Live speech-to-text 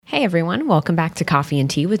Hey everyone, welcome back to Coffee and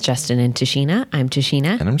Tea with Justin and Tashina. I'm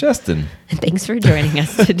Tashina. And I'm Justin. And thanks for joining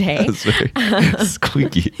us today. That's very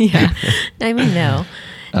squeaky. Yeah, I mean, no.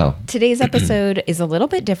 Oh. Today's episode is a little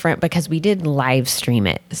bit different because we did live stream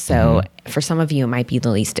it. So for some of you, it might be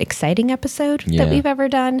the least exciting episode that we've ever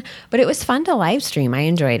done. But it was fun to live stream. I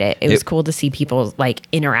enjoyed it. It was cool to see people like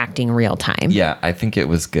interacting real time. Yeah, I think it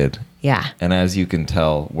was good. Yeah. And as you can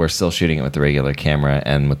tell, we're still shooting it with the regular camera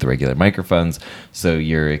and with the regular microphones. So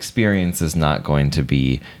your experience is not going to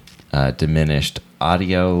be diminished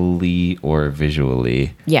audioly or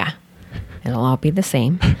visually. Yeah. It'll all be the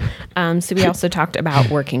same. So we also talked about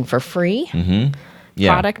working for free,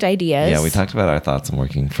 product ideas. Yeah, we talked about our thoughts on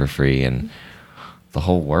working for free and the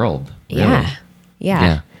whole world. Really.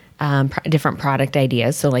 Yeah. Different product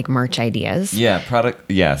ideas, so like merch ideas.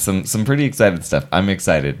 Yeah, some pretty excited stuff. I'm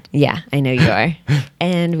excited. Yeah, I know you are.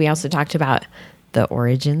 And we also talked about the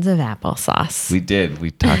origins of applesauce. We did. We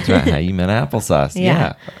talked about how you met applesauce.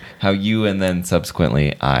 Yeah. How you and then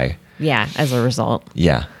subsequently I. Yeah, as a result.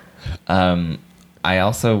 Yeah. I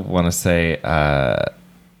also want to say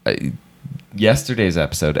yesterday's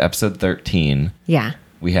episode 13. Yeah.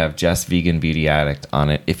 We have Jess Vegan Beauty Addict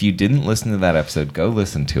on it. If you didn't listen to that episode, go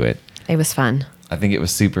listen to it. It was fun. I think it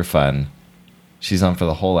was super fun. She's on for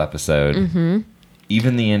the whole episode. Mm-hmm.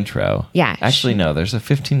 Even the intro. Yeah. Actually, no, there's a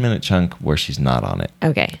 15-minute chunk where she's not on it.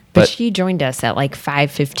 Okay. But she joined us at like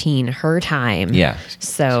 5:15 her time. Yeah.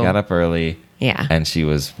 So she got up early. Yeah. And she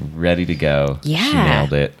was ready to go. Yeah. She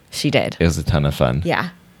nailed it. She did. It was a ton of fun. Yeah.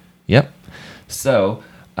 Yep. So,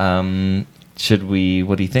 should we,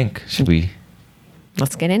 what do you think? Should we?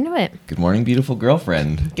 Let's get into it. Good morning, beautiful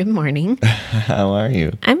girlfriend. Good morning. How are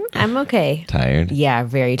you? I'm okay. Tired? Yeah,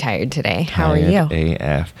 very tired today. How are you?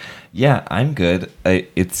 AF. Yeah, I'm good.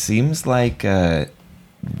 It seems like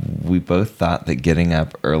we both thought that getting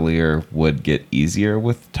up earlier would get easier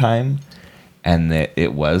with time, and that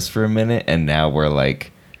it was for a minute, and now we're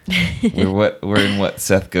like, we're in what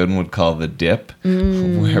Seth Godin would call the dip,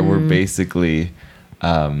 where we're basically,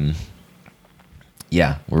 we're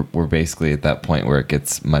basically at that point where it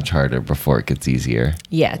gets much harder before it gets easier.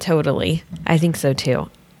 Yeah, totally. I think so too.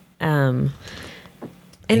 Thank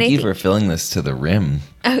you for filling this to the rim.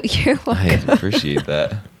 Oh, you're welcome. I appreciate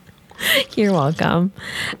that. You're welcome.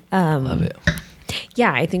 Love it.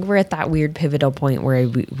 Yeah, I think we're at that weird pivotal point where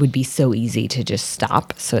it would be so easy to just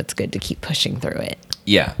stop. So it's good to keep pushing through it.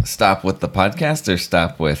 Yeah. Stop with the podcast or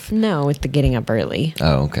stop with? No, with the getting up early.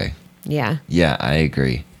 Oh, okay. Yeah. Yeah, I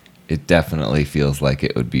agree. It definitely feels like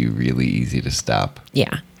it would be really easy to stop.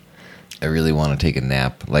 Yeah. I really want to take a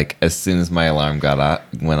nap. Like, as soon as my alarm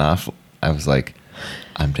went off, I was like,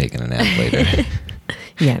 I'm taking a nap later.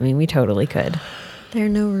 Yeah, I mean, we totally could. There are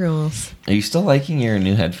no rules. Are you still liking your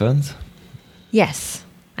new headphones? Yes,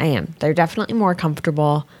 I am. They're definitely more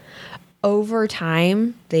comfortable. Over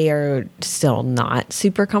time, they are still not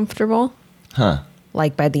super comfortable. Huh.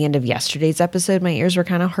 Like by the end of yesterday's episode, my ears were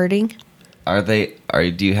kind of hurting.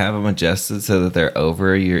 Do you have them adjusted so that they're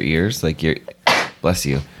over your ears? Like bless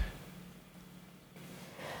you.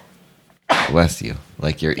 Bless you.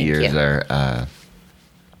 Like your ears are,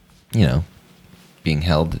 being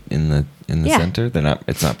held in the center.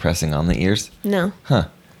 It's not pressing on the ears. No. Huh.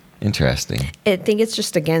 Interesting. I think it's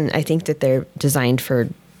just, again, I think that they're designed for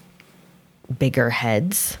bigger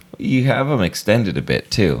heads. You have them extended a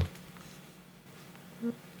bit too.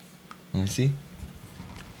 Let me see.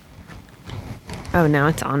 Oh, now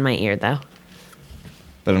it's on my ear though.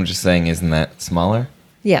 But I'm just saying, isn't that smaller?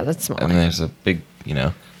 Yeah, that's smaller. I mean, there's a big, you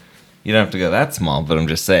don't have to go that small, but I'm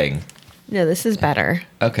just saying. No, this is better.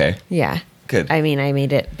 Okay. Yeah. Good. I mean, I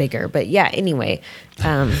made it bigger, but yeah, anyway.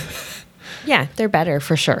 Yeah, they're better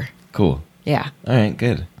for sure. Cool. Yeah. All right,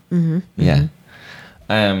 good. Mm-hmm. Yeah.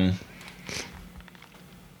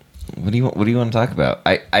 What do you want to talk about?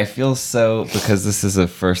 I feel so, because this is a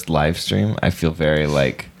first live stream, I feel very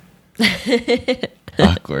like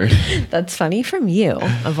awkward. That's funny from you,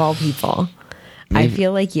 of all people. Maybe. I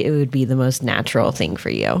feel like it would be the most natural thing for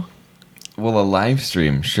you. Well, a live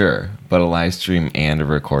stream, sure, but a live stream and a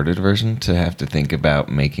recorded version, to have to think about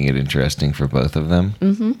making it interesting for both of them.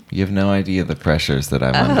 Mm-hmm. You have no idea the pressures that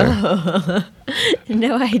I'm under.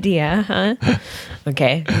 No idea, huh?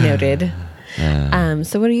 Okay, noted.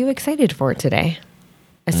 So what are you excited for today,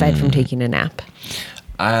 aside from taking a nap?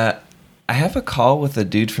 I have a call with a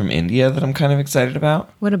dude from India that I'm kind of excited about.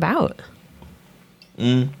 What about?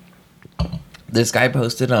 This guy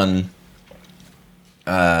posted on,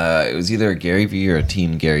 it was either a Gary Vee or a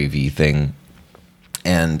Team Gary Vee thing.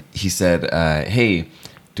 And he said, hey,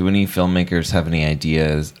 do any filmmakers have any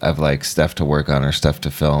ideas of like stuff to work on or stuff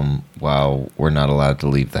to film while we're not allowed to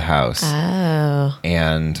leave the house? Oh.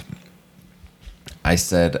 And I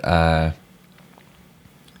said,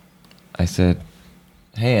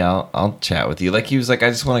 hey, I'll chat with you. Like, he was like, I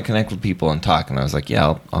just want to connect with people and talk. And I was like,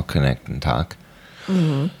 yeah, I'll connect and talk.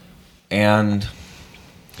 Mm-hmm. And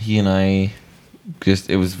he and I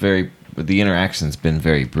the interaction's been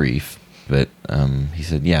very brief, but he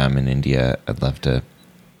said, yeah, I'm in India. I'd love to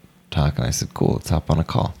talk. And I said, cool, let's hop on a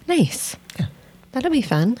call. Nice. Yeah. That'll be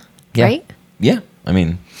fun. Yeah. Right? Yeah. I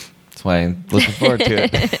mean, that's why I'm looking forward to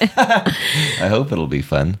it. I hope it'll be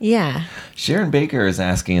fun. Yeah. Sharon Baker is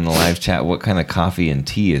asking in the live chat what kind of coffee and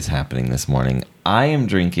tea is happening this morning. I am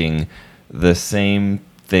drinking the same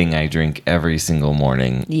thing I drink every single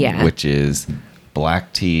morning, which is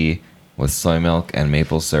black tea with soy milk and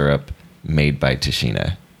maple syrup made by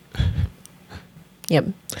Tashina. Yep.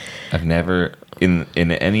 I've never, in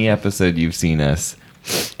any episode you've seen us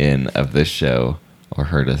in of this show or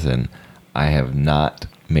heard us in, I have not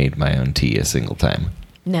made my own tea a single time.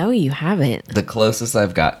 No, you haven't. The closest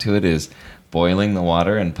I've got to it is boiling the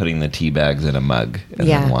water and putting the tea bags in a mug and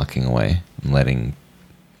then walking away and letting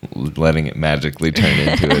it magically turn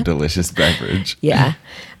into a delicious beverage. Yeah.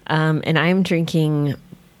 And I'm drinking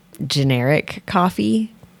generic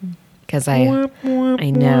coffee because I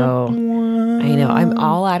know I'm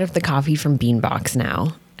all out of the coffee from Beanbox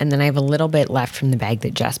now. And then I have a little bit left from the bag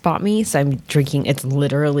that Jess bought me. So I'm drinking, it's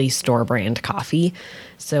literally store brand coffee.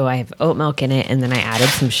 So I have oat milk in it. And then I added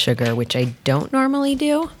some sugar, which I don't normally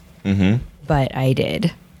do. Mm-hmm. But I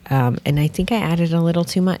did. And I think I added a little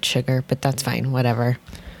too much sugar, but that's fine. Whatever.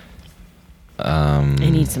 I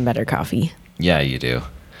need some better coffee. Yeah, you do.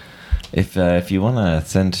 If you want to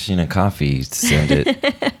send Sheena coffee, send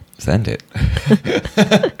it. Send it.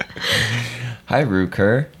 Hi,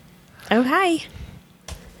 Ruker. Oh, hi.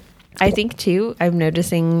 I think, too, I'm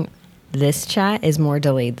noticing this chat is more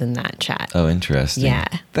delayed than that chat. Oh, interesting. Yeah.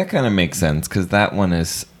 That kind of makes sense because that one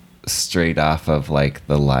is straight off of like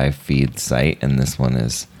the live feed site and this one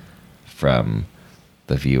is from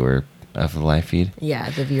the viewer of the live feed. Yeah,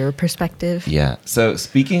 the viewer perspective. Yeah. So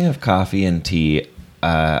speaking of coffee and tea,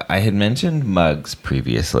 I had mentioned mugs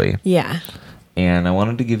previously. Yeah. And I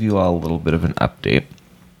wanted to give you all a little bit of an update.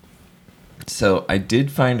 So I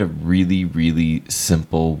did find a really, really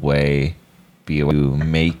simple way to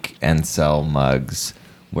make and sell mugs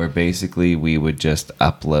where basically we would just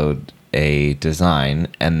upload a design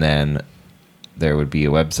and then there would be a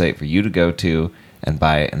website for you to go to and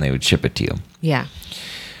buy it and they would ship it to you. Yeah.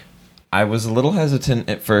 I was a little hesitant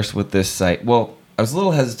at first with this site. Well, I was a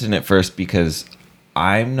little hesitant at first because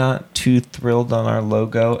I'm not too thrilled on our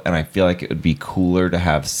logo and I feel like it would be cooler to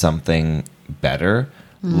have something better.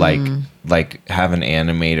 Like have an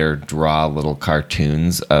animator draw little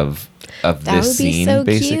cartoons of this scene, so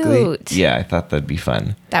basically. Cute. Yeah, I thought that'd be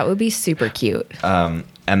fun. That would be super cute. And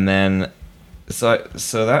then, so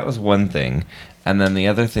that was one thing, and then the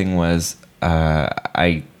other thing was,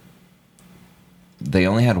 they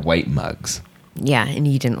only had white mugs. Yeah, and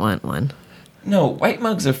you didn't want one. No, white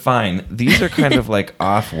mugs are fine. These are kind of like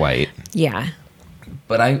off-white. Yeah.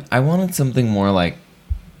 But I wanted something more like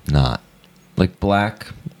not. Like black,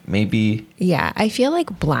 maybe. Yeah, I feel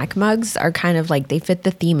like black mugs are kind of like they fit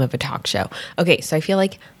the theme of a talk show. Okay, so I feel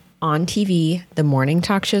like on TV, the morning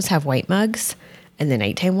talk shows have white mugs and the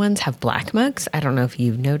nighttime ones have black mugs. I don't know if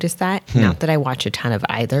you've noticed that. Not that I watch a ton of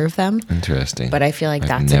either of them. Interesting. But I feel like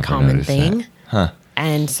that's a common thing. That. Huh.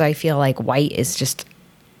 And so I feel like white is just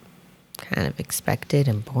kind of expected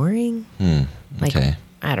and boring. Okay. Like,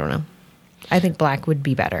 I don't know. I think black would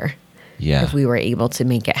be better. Yeah. If we were able to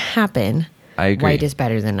make it happen. I agree. White is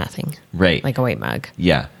better than nothing. Right. Like a white mug.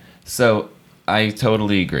 Yeah. So I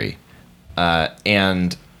totally agree.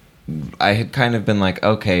 And I had kind of been like,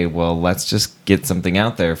 okay, well, let's just get something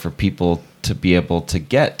out there for people to be able to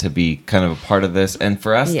get, to be kind of a part of this and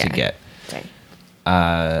for us to get. Okay.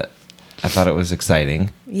 I thought it was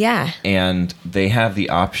exciting. Yeah. And they have the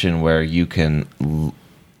option where you can,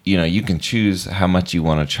 you can choose how much you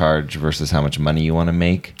want to charge versus how much money you want to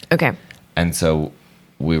make. Okay. And so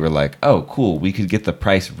we were like, oh, cool. We could get the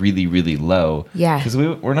price really, really low. Yeah. Because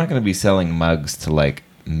we're not going to be selling mugs to like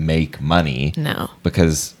make money. No.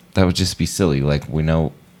 Because that would just be silly. Like we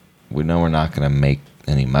know we're not going to make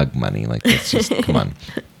any mug money. Like that's just come on.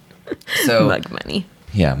 So mug money.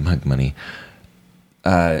 Yeah, mug money.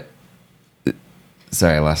 Sorry,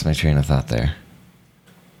 I lost my train of thought there.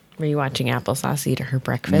 Were you watching Applesauce eat her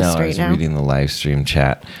breakfast no, right now? I was reading the live stream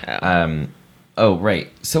chat. Oh, right.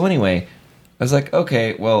 So anyway, I was like,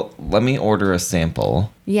 okay, well, let me order a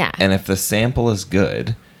sample. Yeah. And if the sample is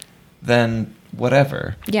good, then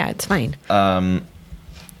whatever. Yeah, it's fine.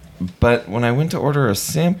 But when I went to order a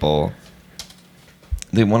sample,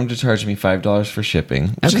 they wanted to charge me $5 for shipping,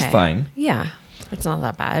 which is fine. Yeah, it's not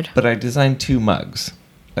that bad. But I designed 2 mugs,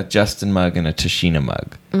 a Justin mug and a Tashina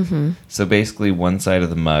mug. Mm-hmm. So basically one side of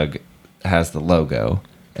the mug has the logo,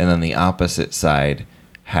 and then the opposite side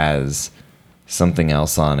has something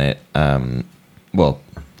else on it. Well,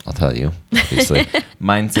 I'll tell you, obviously.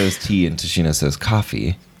 Mine says tea and Tashina says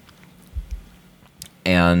coffee.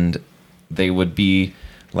 And they would be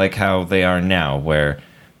like how they are now, where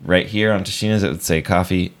right here on Tashina's it would say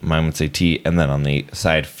coffee, mine would say tea, and then on the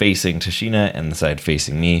side facing Tashina and the side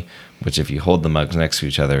facing me, which if you hold the mugs next to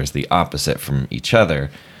each other is the opposite from each other,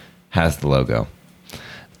 has the logo.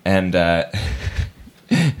 And okay.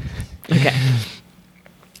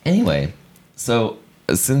 Anyway, so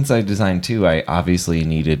since I designed 2, I obviously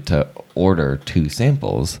needed to order 2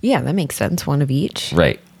 samples. Yeah, that makes sense. One of each.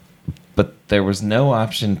 Right. But there was no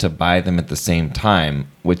option to buy them at the same time,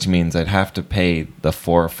 which means I'd have to pay the $4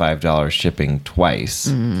 or $5 shipping twice.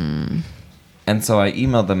 And so I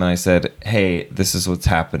emailed them and I said, "Hey, this is what's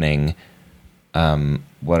happening.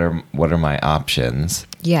 What are my options?"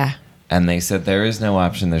 Yeah. And they said there is no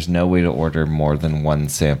option. There's no way to order more than 1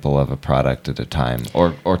 sample of a product at a time,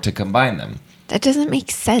 or to combine them. That doesn't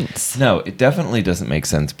make sense. No, it definitely doesn't make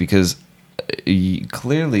sense, because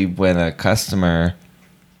clearly when a customer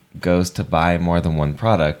goes to buy more than 1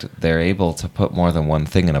 product, they're able to put more than 1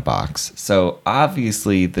 thing in a box. So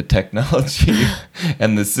obviously the technology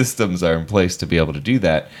and the systems are in place to be able to do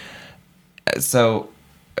that. So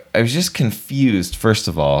I was just confused, first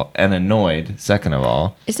of all, and annoyed, second of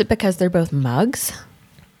all. Is it because they're both mugs?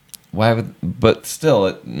 Why would? But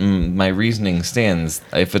still, my reasoning stands.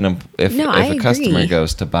 If a customer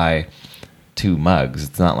goes to buy 2 mugs,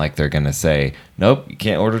 it's not like they're going to say, "Nope, you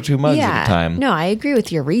can't order 2 mugs at a time." No, I agree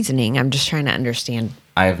with your reasoning. I'm just trying to understand.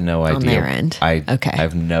 I have no idea. On their end. I Okay.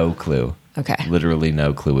 have no clue. Okay. Literally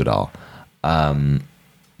no clue at all.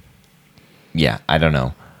 Yeah, I don't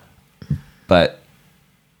know. But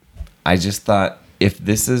I just thought, if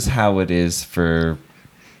this is how it is for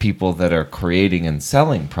people that are creating and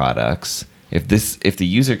selling products, if the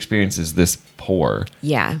user experience is this poor,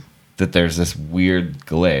 Yeah. that there's this weird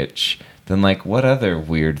glitch, then like what other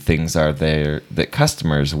weird things are there that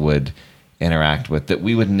customers would interact with that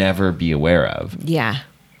we would never be aware of? Yeah.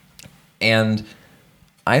 And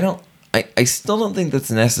I still don't think that's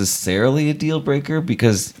necessarily a deal breaker,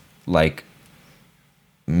 because like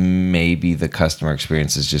maybe the customer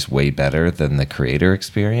experience is just way better than the creator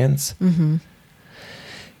experience. Mm-hmm.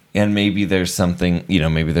 And maybe there's something,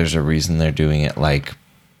 maybe there's a reason they're doing it, like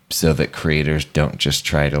so that creators don't just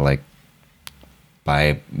try to like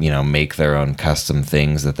buy, make their own custom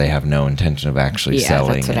things that they have no intention of actually selling.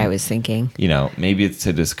 Yeah, that's what I was thinking. Maybe it's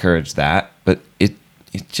to discourage that, but it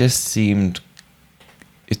just seemed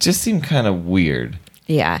kind of weird.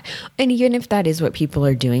 Yeah. And even if that is what people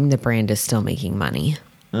are doing, the brand is still making money.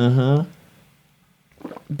 Mm-hmm.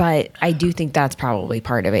 But I do think that's probably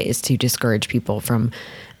part of it, is to discourage people from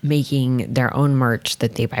making their own merch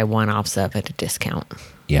that they buy one-offs of at a discount.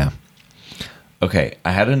 Yeah. Okay,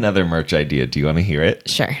 I had another merch idea. Do you want to hear it?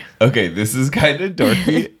 Sure. Okay, this is kind of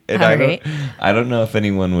dorky, and I don't know if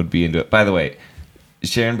anyone would be into it. By the way,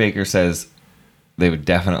 Sharon Baker says they would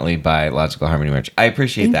definitely buy Logical Harmony merch. I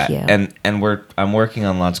appreciate that. Thank you. And I'm working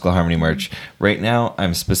on Logical Harmony merch. Right now,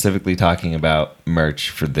 I'm specifically talking about merch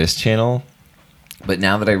for this channel. But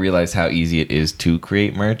now that I realize how easy it is to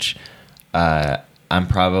create merch, I'm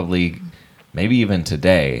probably, maybe even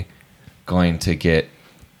today, going to get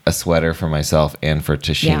a sweater for myself and for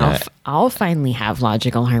Tashina. Yeah, I'll finally have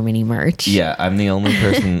Logical Harmony merch. Yeah, I'm the only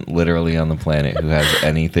person literally on the planet who has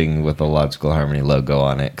anything with a Logical Harmony logo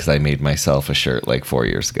on it, because I made myself a shirt like 4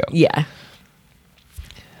 years ago. Yeah.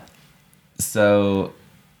 So,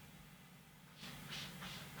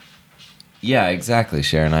 yeah, exactly,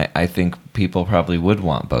 Sharon. I think people probably would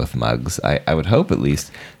want both mugs. I would hope, at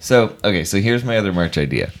least. So, okay, so here's my other merch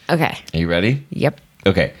idea. Okay. Are you ready? Yep.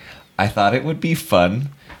 Okay. I thought it would be fun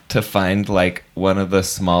to find like one of the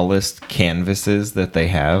smallest canvases that they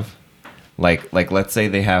have. Like let's say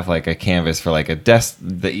they have like a canvas for like a desk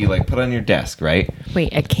that you like put on your desk, right?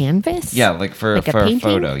 Wait, a canvas? Yeah, like for a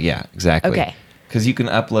photo. Yeah, exactly. Okay. Because you can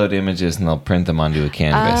upload images and they'll print them onto a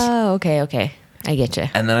canvas. Oh, okay. I get you.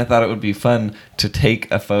 And then I thought it would be fun to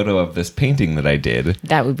take a photo of this painting that I did.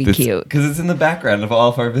 That would be cute. Because it's in the background of all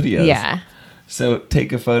of our videos. Yeah. So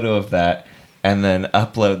take a photo of that and then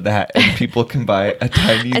upload that, and people can buy a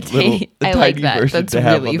tiny version That's to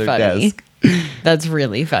have really on their funny. desk. That's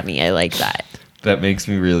really funny. I like that. That makes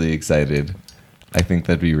me really excited. I think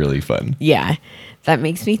that'd be really fun. Yeah. That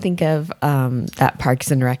makes me think of that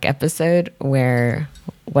Parks and Rec episode where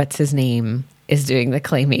what's his name is doing the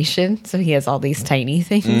claymation. So he has all these tiny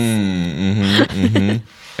things.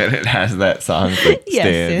 And it has that song like Yes.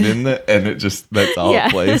 stand in the, and it just, that's all Yeah.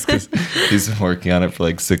 it plays because he's been working on it for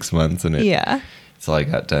like 6 months and it's all I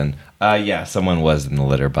got done. Yeah, someone was in the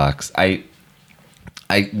litter box.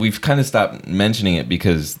 We've kind of stopped mentioning it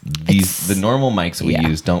because the normal mics we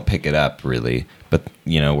use don't pick it up really, but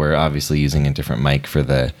we're obviously using a different mic for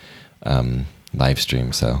the live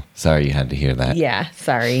stream. So sorry you had to hear that. Yeah.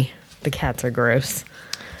 Sorry. The cats are gross.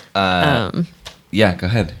 Yeah, go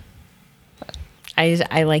ahead.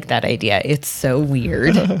 I like that idea. It's so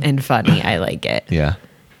weird and funny. I like it. Yeah.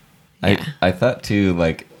 Yeah. I thought too,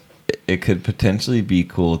 like, it could potentially be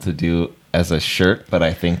cool to do as a shirt, but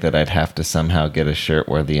I think that I'd have to somehow get a shirt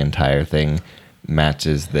where the entire thing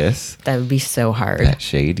matches this. That would be so hard. That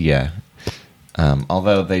shade, yeah.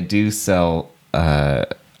 Although they do sell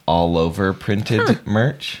all over printed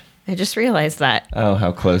merch. I just realized that. Oh,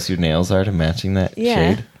 how close your nails are to matching that Yeah.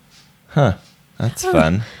 shade? Huh. That's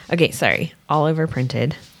fun. Okay, sorry. All over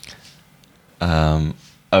printed.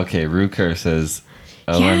 Okay, Ruker says,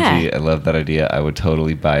 OMG, Yeah. I love that idea. I would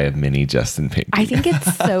totally buy a mini Justin painting. I think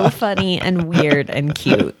it's so funny and weird and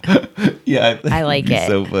cute. Yeah, I like it'd be it.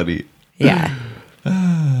 so funny. Yeah.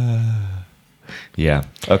 Yeah.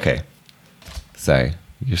 Okay. Sorry.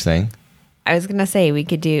 You're saying? I was going to say we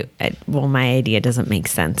could do, well, my idea doesn't make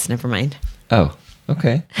sense. Never mind. Oh,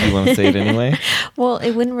 okay. You want to say it anyway? Well,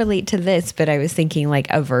 it wouldn't relate to this, but I was thinking like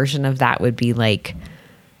a version of that would be like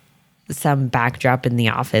some backdrop in the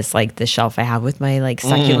office, like the shelf I have with my like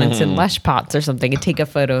succulents and lush pots or something, and take a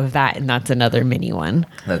photo of that, and that's another mini one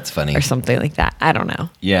That's funny. or something like that. I don't know.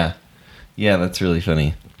 Yeah. Yeah, that's really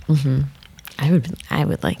funny. I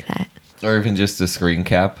would like that. Or even just a screen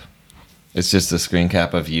cap. It's just a screen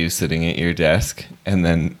cap of you sitting at your desk, and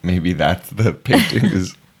then maybe that's the painting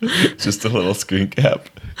is just a little screen cap.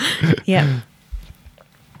 Yeah.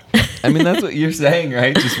 I mean, that's what you're saying,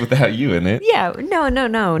 right? Just without you in it. Yeah. No,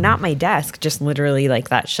 not my desk. Just literally like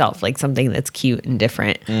that shelf, like something that's cute and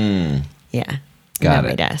different. Yeah. Got not it.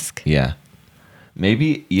 my desk. Yeah.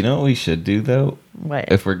 Maybe, you know what we should do, though?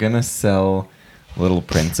 What? If we're going to sell little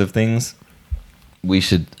prints of things, we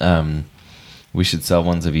should sell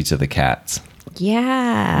ones of each of the cats.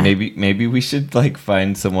 Yeah. Maybe we should like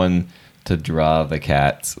find someone to draw the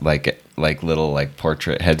cats like little like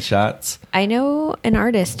portrait headshots. I know an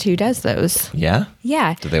artist who does those. Yeah?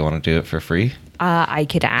 Yeah. Do they want to do it for free? I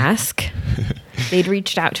could ask. They'd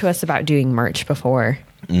reached out to us about doing merch before.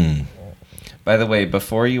 By the way,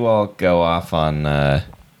 before you all go off on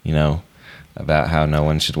about how no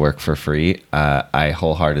one should work for free, I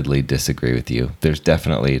wholeheartedly disagree with you. There's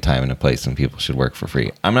definitely a time and a place when people should work for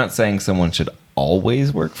free. I'm not saying someone should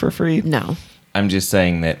always work for free. No. I'm just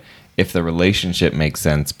saying that if the relationship makes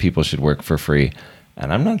sense, people should work for free.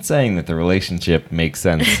 And I'm not saying that the relationship makes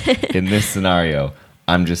sense in this scenario.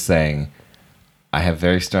 I'm just saying I have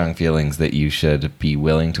very strong feelings that you should be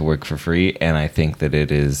willing to work for free. And I think that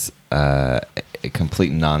it is a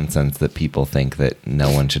complete nonsense that people think that no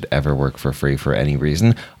one should ever work for free for any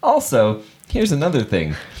reason. Also, here's another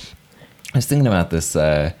thing. I was thinking about this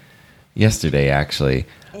yesterday, actually.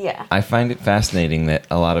 Yeah. I find it fascinating that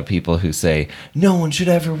a lot of people who say, no one should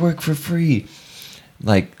ever work for free.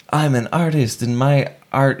 Like, I'm an artist and my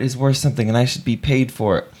art is worth something and I should be paid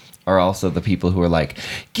for it. Are also the people who are like,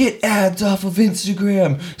 get ads off of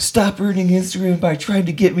Instagram. Stop earning Instagram by trying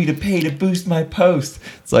to get me to pay to boost my post.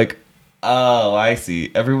 It's like, oh, I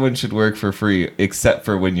see. Everyone should work for free except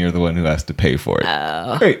for when you're the one who has to pay for it.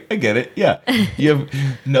 Oh. Great, I get it. Yeah.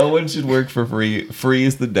 No one should work for free. Free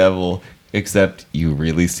is the devil. Except you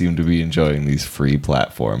really seem to be enjoying these free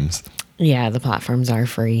platforms. Yeah, the platforms are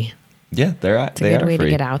free. Yeah, they are It's a good way free.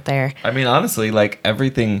 to get out there. I mean, honestly, like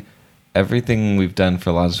everything we've done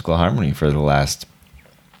for Logical Harmony for the last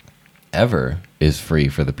ever is free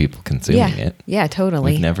for the people consuming it. Yeah,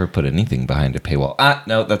 totally. We've never put anything behind a paywall.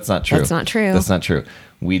 No, that's not true. That's not true. That's not true.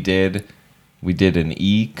 We did an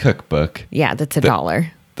e-cookbook. Yeah, that's $1.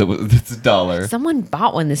 That's $1. Someone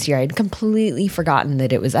bought one this year. I'd completely forgotten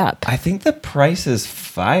that it was up. I think the price is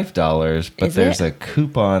 $5, but Is there's it? a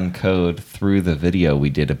coupon code through the video we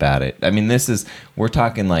did about it. I mean, we're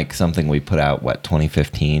talking like something we put out,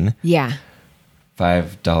 2015? Yeah.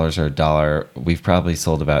 $5 or $1. We've probably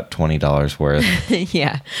sold about $20 worth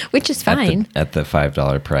Yeah, which is fine. at the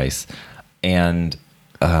 $5 price. And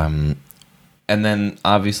then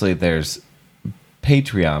obviously there's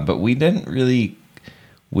Patreon, but we didn't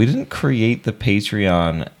create the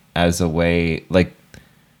Patreon as a way, like,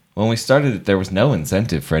 when we started it, there was no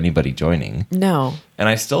incentive for anybody joining. No. And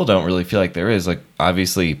I still don't really feel like there is. Like,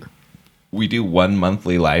 obviously, we do one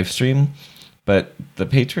monthly live stream, but the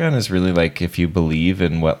Patreon is really like, if you believe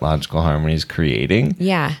in what Logical Harmony is creating,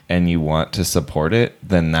 Yeah. and you want to support it,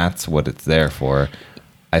 then that's what it's there for.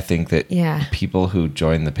 I think that people who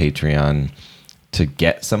join the Patreon to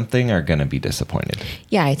get something are going to be disappointed.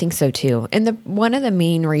 Yeah, I think so too. And one of the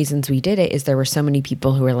main reasons we did it is there were so many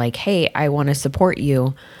people who were like, hey, I want to support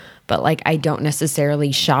you, but like I don't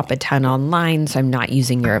necessarily shop a ton online, so I'm not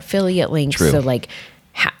using your affiliate links. True. So like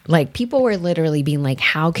people were literally being like,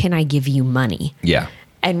 how can I give you money? Yeah.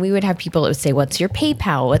 And we would have people that would say, what's your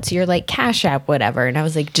PayPal? What's your like Cash App, whatever. And I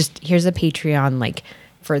was like, just here's a Patreon, like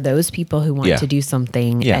for those people who want to do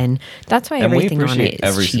something. Yeah. And that's why everything on it is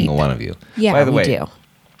every cheap. single one of you. Yeah, By the way, do.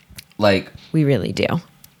 Like, We really do.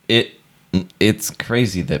 it's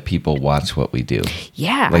crazy that people watch what we do.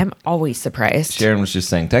 Yeah, Like, I'm always surprised. Sharon was just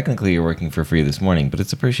saying, technically you're working for free this morning, but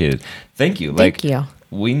it's appreciated. Thank you. Thank you.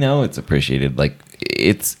 We know it's appreciated. Like,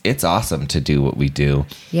 it's awesome to do what we do.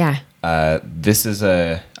 Yeah. This is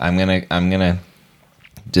I'm gonna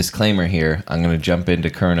disclaimer here. I'm gonna jump into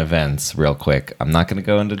current events real quick. I'm not gonna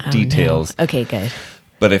go into details. No. Okay, good.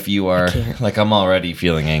 But if you are like, I'm already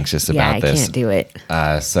feeling anxious about this. I can't do it.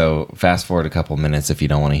 So fast forward a couple minutes if you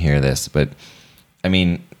don't want to hear this. But I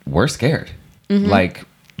mean, we're scared. Mm-hmm. Like,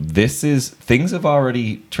 things have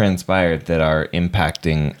already transpired that are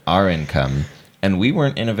impacting our income, and we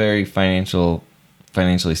weren't in a very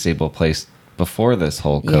financially stable place before this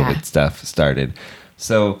whole COVID stuff started.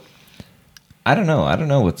 So I don't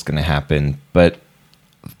know what's going to happen, but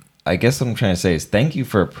I guess what I'm trying to say is thank you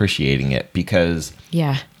for appreciating it, because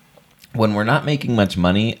when we're not making much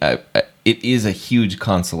money, it is a huge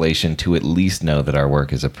consolation to at least know that our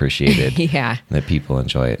work is appreciated. Yeah. That people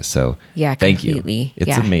enjoy it. So thank completely. you.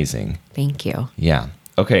 It's amazing. Thank you. Yeah.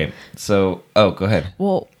 Okay. So, go ahead.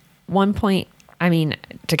 Well, one point, I mean,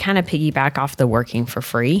 to kind of piggyback off the working for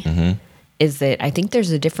free, is that I think there's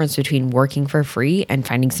a difference between working for free and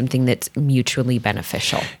finding something that's mutually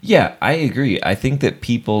beneficial. Yeah, I agree. I think that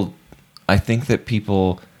people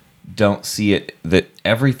don't see it, that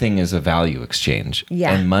everything is a value exchange.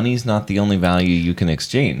 Yeah. And money's not the only value you can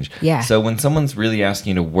exchange. Yeah. So when someone's really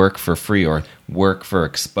asking you to work for free or work for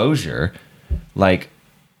exposure, like,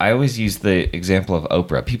 I always use the example of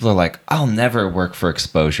Oprah. People are like, I'll never work for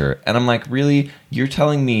exposure. And I'm like, really? You're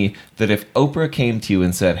telling me that if Oprah came to you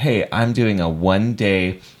and said, hey, I'm doing a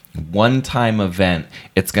one-time event,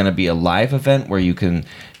 it's going to be a live event where you can,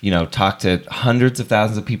 talk to hundreds of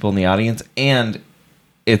thousands of people in the audience, and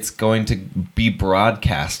it's going to be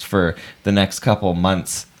broadcast for the next couple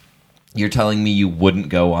months. You're telling me you wouldn't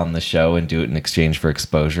go on the show and do it in exchange for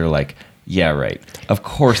exposure? Like, yeah, right. Of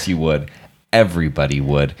course you would. Everybody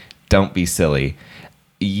would. Don't be silly.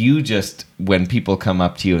 You just, when people come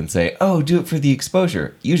up to you and say, oh, do it for the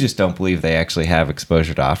exposure, you just don't believe they actually have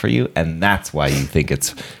exposure to offer you. And that's why you think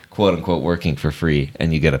it's quote unquote working for free,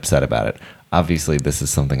 and you get upset about it. Obviously, this is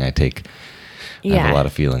something I have a lot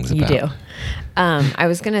of feelings about. You do. I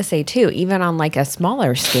was going to say too, even on like a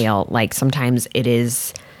smaller scale, like sometimes it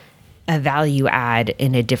is a value add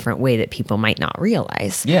in a different way that people might not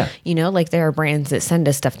realize. Yeah. Like there are brands that send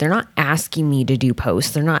us stuff. They're not asking me to do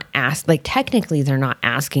posts. They're not technically they're not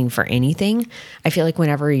asking for anything. I feel like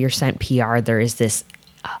whenever you're sent PR, there is this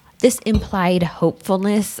implied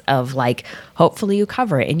hopefulness of like, hopefully you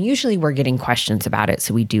cover it. And usually we're getting questions about it.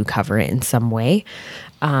 So we do cover it in some way.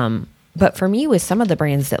 But for me, with some of the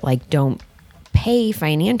brands that like don't pay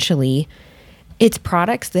financially, it's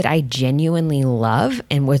products that I genuinely love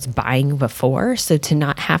and was buying before. So to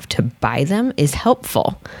not have to buy them is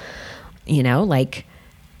helpful. Like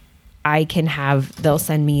they'll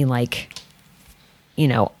send me like,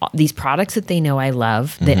 these products that they know I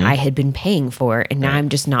love that I had been paying for, and now I'm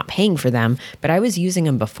just not paying for them, but I was using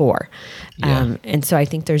them before. Yeah. And so I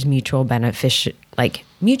think there's mutually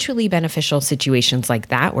beneficial situations like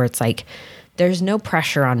that, where it's like, there's no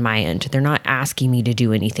pressure on my end. They're not asking me to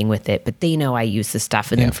do anything with it, but they know I use this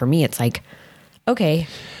stuff. And then for me, it's like, okay,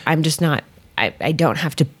 I'm just not, I don't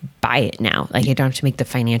have to buy it now. Like I don't have to make the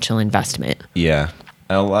financial investment. Yeah.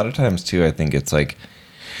 A lot of times too, I think it's like,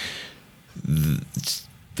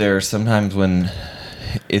 there are sometimes when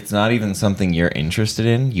it's not even something you're interested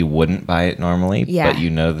in. You wouldn't buy it normally, but you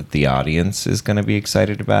know that the audience is going to be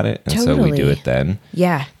excited about it. And so we do it then.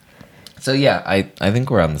 Yeah. So yeah, I think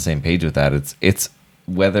we're on the same page with that. It's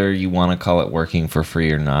whether you want to call it working for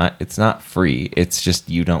free or not, it's not free. It's just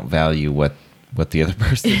you don't value what the other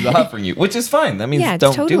person is offering you, which is fine. That means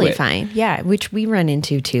don't totally do it. Fine. Yeah, which we run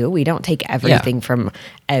into too. We don't take everything from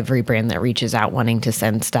every brand that reaches out wanting to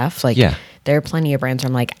send stuff. Like there are plenty of brands where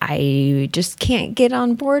I'm like, I just can't get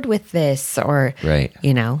on board with this, or, Right.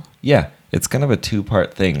 you know. Yeah, it's kind of a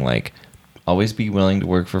two-part thing. Like, always be willing to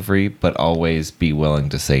work for free, but always be willing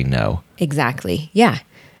to say no. Exactly. Yeah.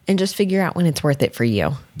 And just figure out when it's worth it for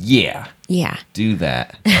you. Yeah. Yeah. Do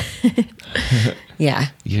that. Yeah.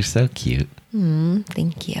 You're so cute.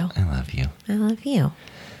 Thank you. I love you. I love you.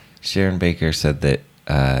 Sharon Baker said that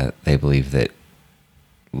they believe that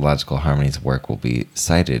Logical Harmony's work will be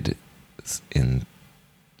cited in...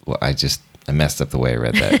 Well, I messed up the way I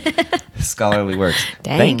read that. Scholarly works.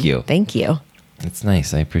 Dang. Thank you. Thank you. It's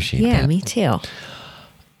nice. I appreciate that. Yeah, me too.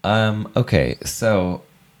 Okay, so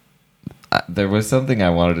there was something I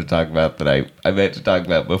wanted to talk about that I meant to talk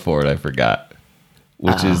about before and I forgot,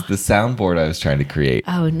 which is the soundboard I was trying to create.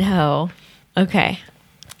 Oh, no. Okay.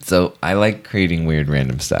 So I like creating weird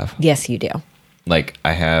random stuff. Yes, you do. Like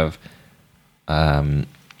I have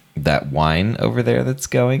that wine over there that's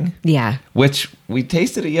going, Yeah. which we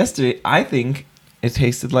tasted it yesterday. I think it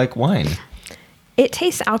tasted like wine. It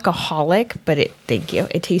tastes alcoholic, but thank you.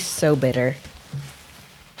 It tastes so bitter.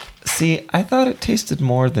 See, I thought it tasted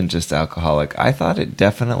more than just alcoholic. I thought it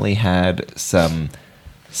definitely had some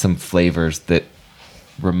flavors that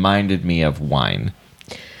reminded me of wine.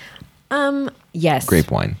 Yes.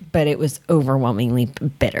 Grape wine. But it was overwhelmingly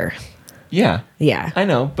bitter. Yeah. Yeah. I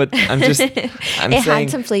know, but I'm It saying had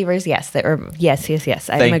some flavors, yes, that were yes.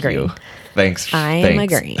 I'm thank agreeing. you. Thanks. I am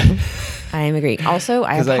agreeing. I am agreeing. Also,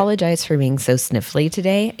 I 'Cause apologize for being so sniffly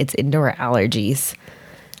today. It's indoor allergies.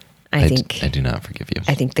 I think I do not forgive you.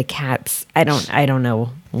 I think the cats. I don't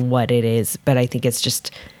know what it is, but I think it's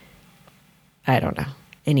just. I don't know.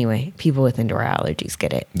 Anyway, people with indoor allergies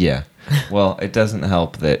get it. Yeah. Well, it doesn't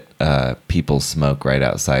help that people smoke right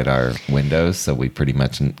outside our windows, so we pretty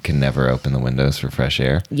much can never open the windows for fresh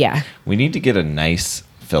air. Yeah. We need to get a nice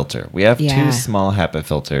filter. We have Yeah. 2 small HEPA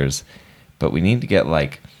filters, but we need to get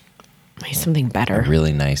like Something better. a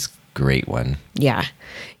really nice, great one. Yeah.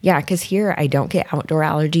 Yeah, because here I don't get outdoor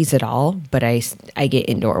allergies at all, but I get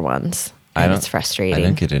indoor ones. And it's frustrating. I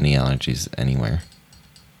don't get any allergies anywhere.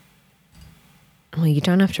 Well, you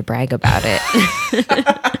don't have to brag about it.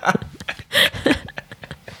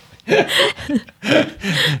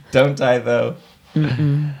 Don't I, though?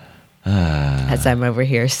 As I'm over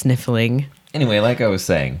here sniffling. Anyway, like I was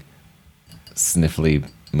saying, Sniffly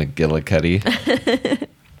McGillicuddy.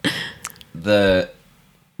 The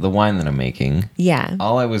wine that I'm making, Yeah.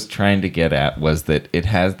 all I was trying to get at was that it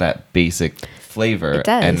has that basic flavor. It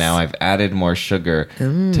does. And now I've added more sugar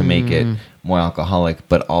to make it more alcoholic,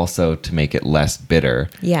 but also to make it less bitter.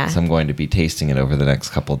 Yeah. So I'm going to be tasting it over the next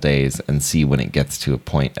couple days and see when it gets to a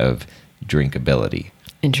point of drinkability.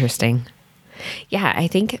 Interesting. Yeah, I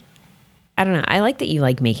don't know. I like that you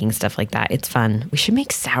like making stuff like that. It's fun. We should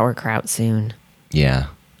make sauerkraut soon. Yeah.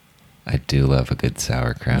 I do love a good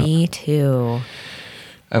sauerkraut. Me too.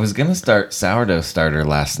 I was going to start sourdough starter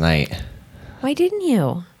last night. Why didn't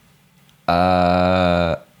you?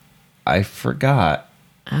 I forgot.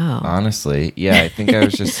 Oh. Honestly, yeah, I think I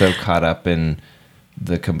was just so caught up in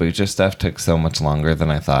the kombucha stuff. Took so much longer than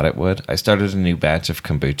I thought it would. I started a new batch of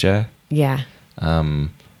kombucha. Yeah.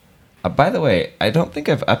 By the way, I don't think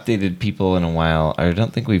I've updated people in a while. I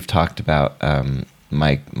don't think we've talked about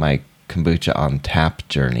my kombucha on tap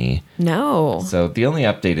journey. No. So the only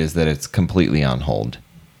update is that it's completely on hold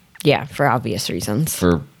Yeah, for obvious reasons.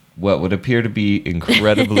 for what would appear to be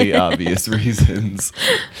incredibly obvious reasons.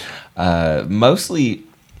 Mostly,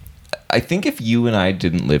 I think if you and I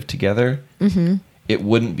didn't live together, it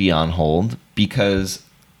wouldn't be on hold because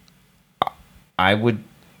I would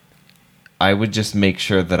just make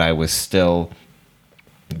sure that I was still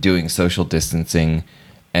doing social distancing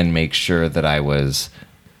and make sure that I was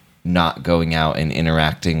not going out and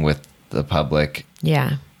interacting with the public.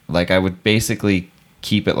 Yeah. Like I would basically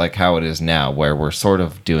keep it like how it is now, where we're sort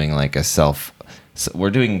of doing like we're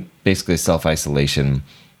doing basically self-isolation,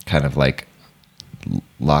 kind of like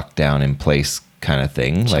lockdown in place kind of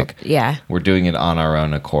thing. Like Yeah. we're doing it on our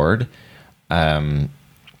own accord.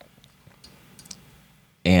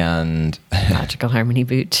 And Logical Harmony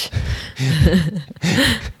Booch.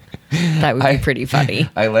 That would be pretty funny.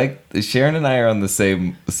 I like Sharon and I are on the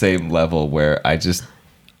same level where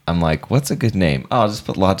I'm like, what's a good name? Oh, I'll just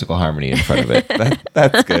put Logical Harmony in front of it.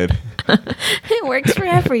 That's good. It works for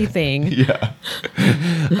everything. Yeah.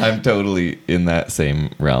 I'm totally in that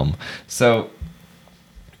same realm. So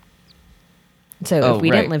if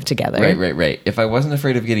we didn't live together. Right. If I wasn't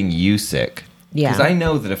afraid of getting you sick. Yeah. Because I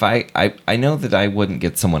know that if I know that I wouldn't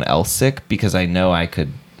get someone else sick because I know I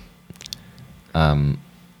could.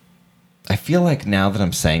 I feel like now that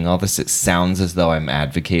I'm saying all this, it sounds as though I'm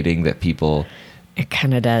advocating that people. It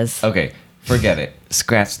kind of does. Okay, Forget it.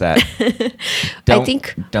 Scratch that.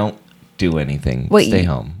 Don't do anything. Stay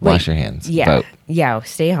home. Wash your hands. Yeah. Vote. Yeah.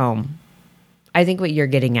 Stay home. I think what you're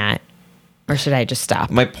getting at, or should I just stop?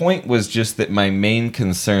 My point was just that my main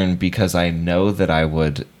concern, because I know that I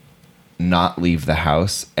would not leave the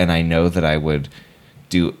house and I know that I would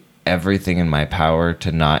do everything in my power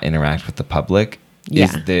to not interact with the public,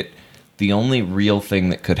 is that the only real thing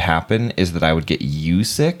that could happen is that I would get you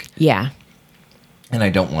sick. Yeah. And I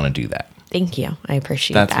don't want to do that. Thank you. I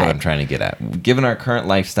appreciate that. That's what I'm trying to get at. Given our current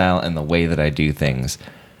lifestyle and the way that I do things,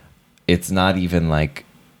 it's not even like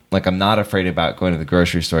I'm not afraid about going to the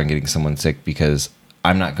grocery store and getting someone sick because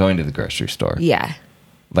I'm not going to the grocery store. Yeah.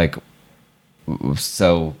 Like,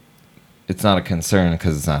 so it's not a concern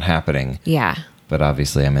because it's not happening. Yeah. But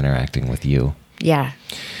obviously I'm interacting with you. Yeah.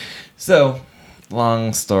 So,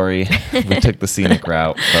 long story. We took the scenic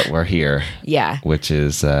route, but we're here. Yeah. Which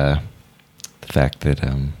is the fact that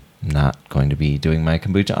I'm not going to be doing my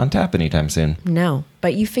kombucha on tap anytime soon. No,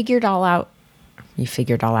 but you figured all out. You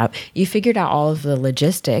figured out all of the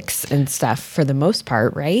logistics and stuff for the most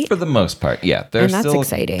part, right? For the most part, yeah. And that's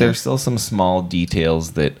exciting. There's still some small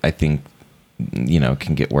details that I think,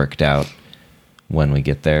 can get worked out when we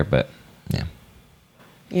get there, but yeah.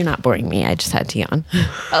 You're not boring me. I just had to yawn.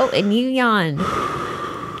 Oh, and you yawn.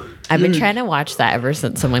 I've been trying to watch that ever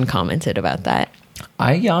since someone commented about that.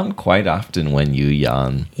 I yawn quite often when you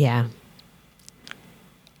yawn. Yeah.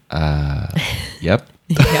 Yep.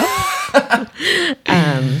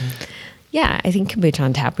 Yeah, I think kombucha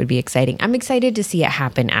on tap would be exciting. I'm excited to see it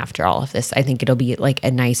happen after all of this. I think it'll be like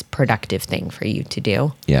a nice, productive thing for you to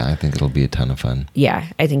do. Yeah, I think it'll be a ton of fun. Yeah,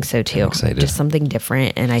 I think so too. I'm excited. Just something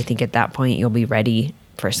different. And I think at that point, you'll be ready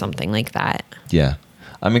for something like that. Yeah.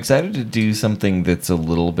 I'm excited to do something that's a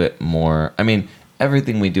little bit more. I mean,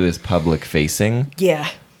 everything we do is public facing. Yeah.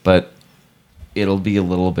 But it'll be a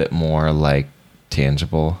little bit more like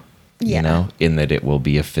tangible, in that it will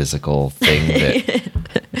be a physical thing that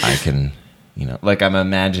I can, like I'm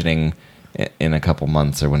imagining in a couple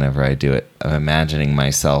months or whenever I do it, I'm imagining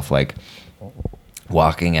myself like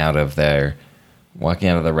walking out of the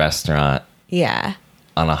restaurant. Yeah.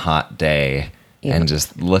 On a hot day. Yeah. And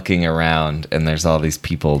just looking around, and there's all these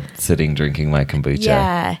people sitting drinking my kombucha.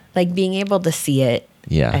 Yeah, like being able to see it.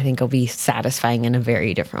 Yeah, I think will be satisfying in a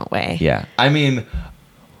very different way. Yeah, I mean,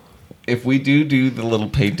 if we do the little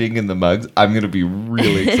painting in the mugs, I'm gonna be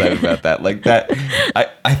really excited about that. Like that,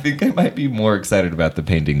 I think I might be more excited about the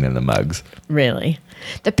painting than the mugs. Really,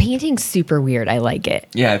 the painting's super weird. I like it.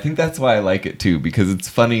 Yeah, I think that's why I like it too, because it's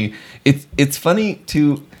funny. It's funny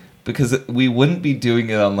too. Because we wouldn't be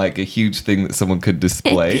doing it on like a huge thing that someone could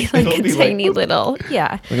display. Like a tiny little,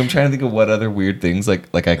 yeah. Like I'm trying to think of what other weird things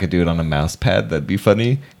like I could do it on a mouse pad. That'd be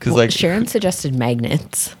funny. Because Sharon suggested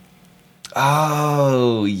magnets.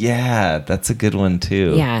 Oh yeah, that's a good one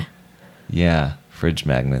too. Yeah. Yeah, fridge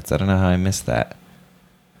magnets. I don't know how I missed that.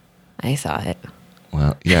 I saw it.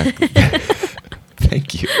 Well, yeah.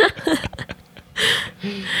 Thank you.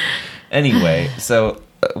 Anyway, so.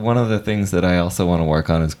 One of the things that I also want to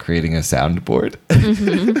work on is creating a soundboard.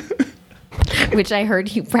 Mm-hmm. Which I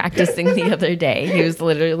heard you practicing the other day. He was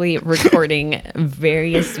literally recording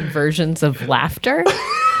various versions of laughter.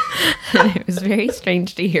 And it was very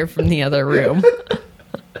strange to hear from the other room.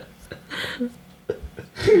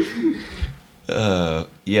 Yeah.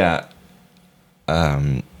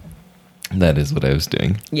 That is what I was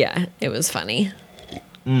doing. Yeah, it was funny.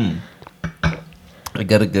 I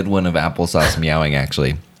got a good one of applesauce meowing,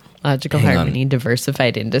 actually. Logical Harmony,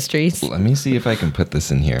 Diversified Industries. Let me see if I can put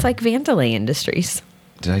this in here. It's like Vandelay Industries.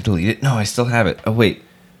 Did I delete it? No, I still have it. Oh, wait.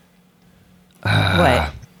 What?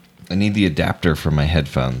 I need the adapter for my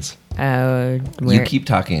headphones. You keep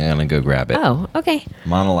talking. I'm going to go grab it. Oh, okay.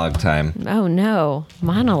 Monologue time. Oh, no.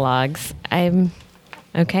 Monologues.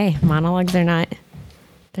 Okay. Monologues are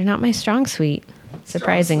not my strong suite,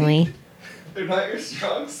 surprisingly. Strong suite? They're not your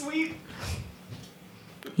strong suite?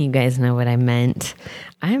 You guys know what I meant.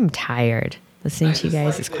 I'm tired. Listening to you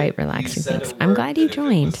guys is quite relaxing. Thanks. I'm glad you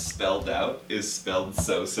joined. Spelled out is spelled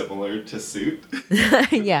so similar to suit.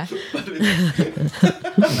 Yeah. That's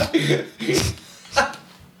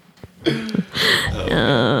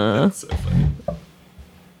so funny.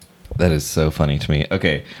 That is so funny to me.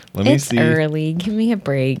 Okay, let me see. It's early. Give me a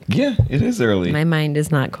break. Yeah, it is early. My mind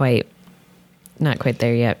is not quite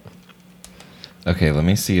there yet. Okay, let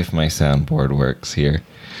me see if my soundboard works here.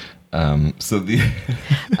 Oh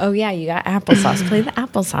yeah, you got applesauce. Play the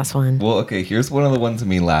applesauce one. Well, okay, here's one of the ones of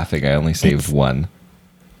me laughing. I only saved one.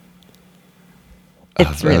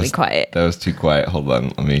 It's really quiet. That was too quiet. Hold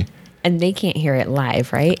on, let me. And they can't hear it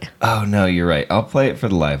live, right? Oh no, you're right. I'll play it for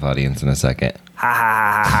the live audience in a second.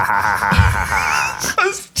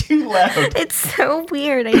 That's too loud. It's so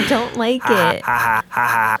weird. I don't like it. I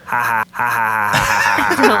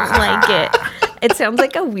don't like it. It sounds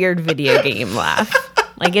like a weird video game laugh.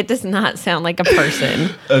 Like, it does not sound like a person.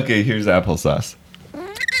 Okay, here's applesauce.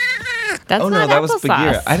 That's not that was applesauce.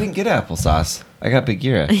 Bagheera. I didn't get applesauce. I got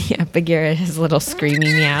Bagheera. Yeah, Bagheera, his little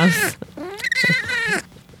screaming meows.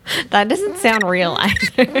 That doesn't sound real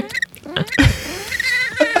either.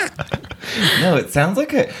 No, it sounds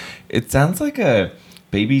like a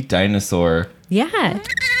baby dinosaur. Yeah,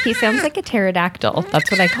 he sounds like a pterodactyl.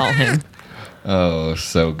 That's what I call him. Oh,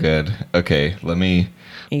 so good. Okay, You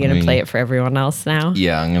gonna play it for everyone else now?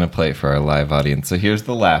 Yeah, I'm gonna play it for our live audience. So here's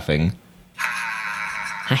the laughing.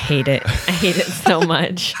 I hate it. I hate it so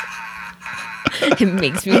much. It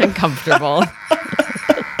makes me uncomfortable.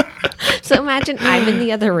 So imagine I'm in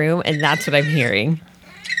the other room and that's what I'm hearing.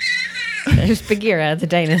 There's Bagheera, the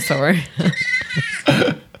dinosaur.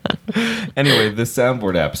 Anyway, the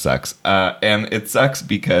soundboard app sucks. And it sucks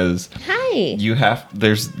because Hi. you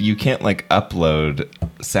can't like upload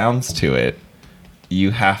sounds to it.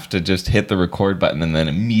 You have to just hit the record button and then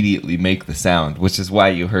immediately make the sound, which is why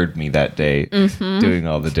you heard me that day doing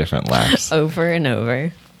all the different laughs. Over and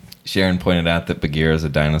over. Sharon pointed out that Bagheera is a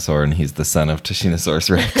dinosaur and he's the son of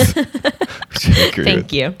Tashinosaurus Rex. Which I agree Thank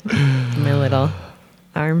with. you. My little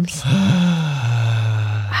arms.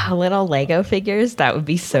 Wow, little Lego figures. That would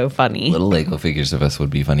be so funny. Little Lego figures of us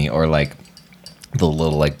would be funny. Or like the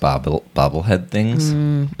little like bobblehead things.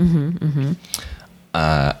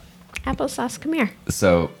 Applesauce, come here.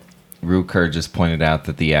 So Ruker just pointed out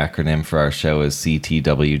that the acronym for our show is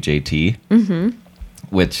CTWJT.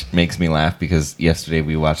 Which makes me laugh because yesterday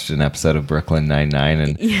we watched an episode of Brooklyn Nine-Nine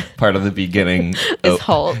and part of the beginning Is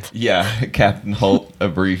Holt. Yeah, Captain Holt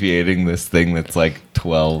abbreviating this thing that's like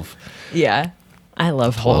 12 Yeah. I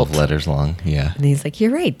love Holt. letters long. Yeah. And he's like,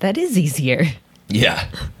 you're right. That is easier. Yeah.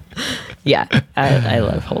 Yeah. I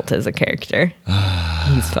love Holt as a character.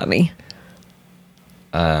 He's funny.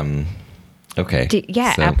 Okay. So,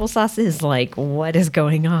 applesauce is like, what is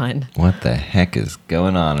going on? What the heck is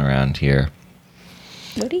going on around here?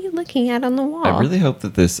 What are you looking at on the wall? I really hope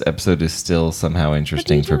that this episode is still somehow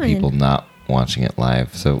interesting for doing? people not watching it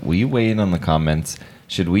live. So will you weigh in on the comments?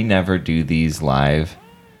 Should we never do these live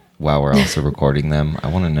while we're also recording them? I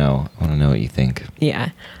want to know. I want to know what you think. Yeah.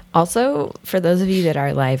 Also, for those of you that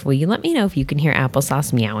are live, will you let me know if you can hear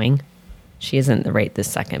applesauce meowing? She isn't right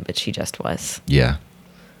this second, but she just was. Yeah.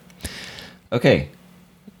 Okay.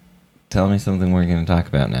 Tell me something we're going to talk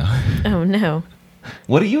about now. Oh, no.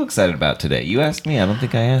 What are you excited about today? You asked me. I don't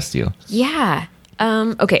think I asked you. Yeah.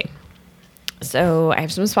 Okay. So I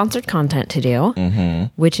have some sponsored content to do,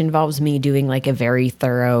 which involves me doing like a very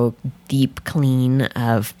thorough, deep clean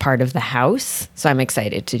of part of the house. So I'm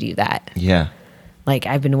excited to do that. Yeah. Like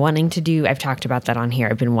I've talked about that on here.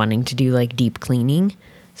 I've been wanting to do like deep cleaning.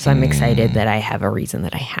 So I'm excited that I have a reason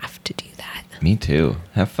that I have to do that. Me too.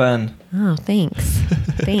 Have fun. Oh, thanks.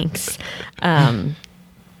 Thanks.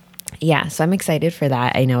 Yeah, so I'm excited for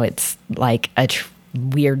that. I know it's like a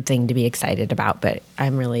weird thing to be excited about, but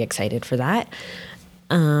I'm really excited for that.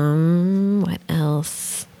 What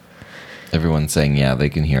else? Everyone's saying, yeah, they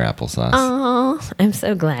can hear applesauce. Oh, I'm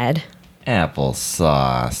so glad.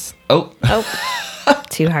 Applesauce. Oh.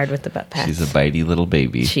 Too hard with the butt pass. She's a bitey little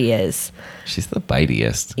baby. She is. She's the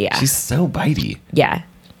bitiest. Yeah. She's so bitey. Yeah.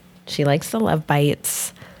 She likes to love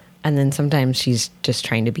bites, and then sometimes she's just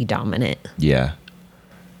trying to be dominant. Yeah.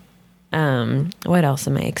 What else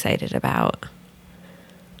am I excited about?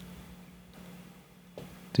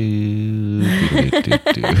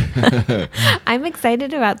 I'm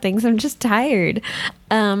excited about things. I'm just tired.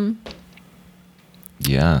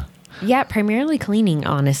 Yeah. Yeah, primarily cleaning,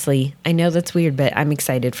 honestly. I know that's weird, but I'm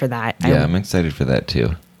excited for that. Yeah, I'm excited for that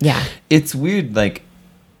too. Yeah. It's weird, like,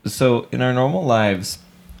 so in our normal lives,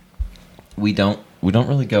 we don't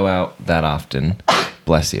really go out that often.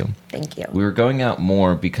 Bless you. Thank you. We were going out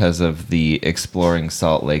more because of the Exploring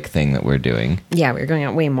Salt Lake thing that we're doing. Yeah, we're going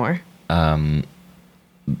out way more. And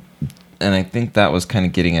I think that was kind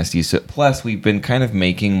of getting us used to it. Plus, we've been kind of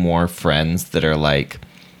making more friends that are like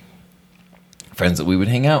friends that we would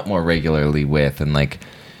hang out more regularly with. And like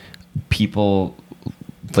people,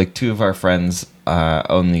 like two of our friends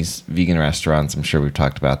own these vegan restaurants. I'm sure we've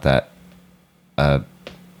talked about that.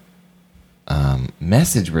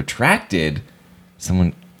 Message retracted.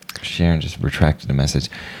 Sharon just retracted a message.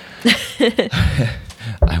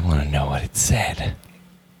 I want to know what it said.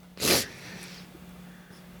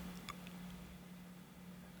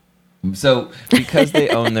 So, because they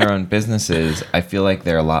own their own businesses, I feel like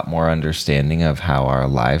they're a lot more understanding of how our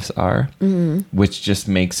lives are, which just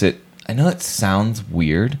makes it I know it sounds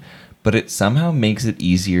weird, but it somehow makes it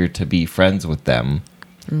easier to be friends with them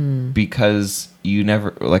because I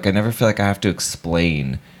never feel like I have to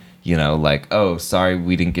explain, like, oh, sorry,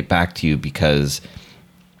 we didn't get back to you because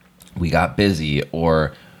we got busy,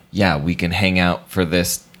 or yeah, we can hang out for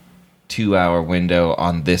this 2-hour window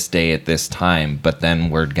on this day at this time, but then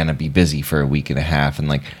we're going to be busy for a week and a half. And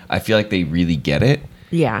like, I feel like they really get it.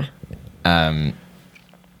 Yeah. I'm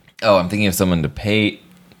thinking of someone to pay.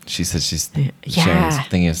 She said she's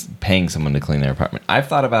thinking of paying someone to clean their apartment. I've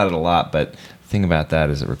thought about it a lot, but the thing about that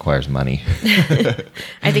is it requires money.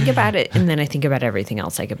 I think about it, and then I think about everything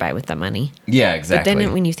else I could buy with the money. Yeah, exactly. But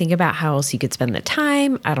then when you think about how else you could spend the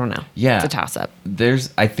time, I don't know. Yeah. It's a toss-up.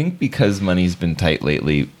 I think because money's been tight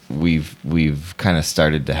lately, we've kind of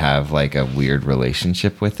started to have like a weird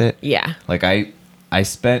relationship with it. Yeah. Like I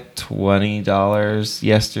spent $20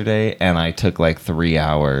 yesterday, and I took like 3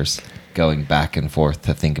 hours going back and forth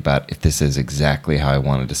to think about if this is exactly how I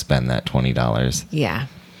wanted to spend that $20. Yeah.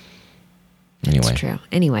 Anyway. It's true.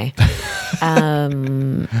 Anyway.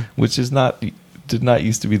 Which did not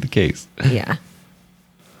used to be the case. Yeah.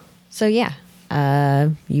 So yeah.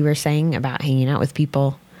 You were saying about hanging out with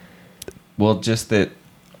people. Well, just that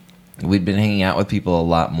we'd been hanging out with people a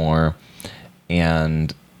lot more,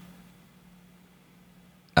 and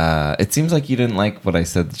it seems like you didn't like what I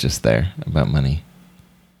said just there about money.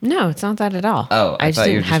 No, it's not that at all. Oh, I just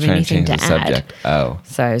didn't have anything to add. Subject. Oh.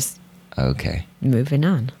 So I was okay. Moving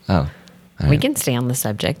on. Oh. We can stay on the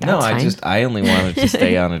subject. That's fine. I only wanted to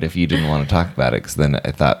stay on it if you didn't want to talk about it, because then I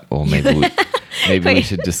thought, well, maybe we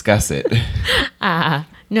should discuss it.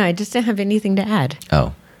 No, I just didn't have anything to add.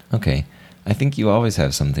 Oh, okay. I think you always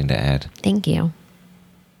have something to add. Thank you.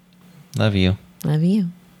 Love you. Love you.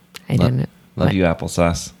 I don't know. Love you,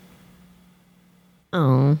 applesauce.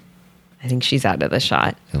 Oh, I think she's out of the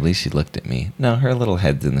shot. At least she looked at me. No, her little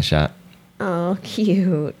head's in the shot. Oh,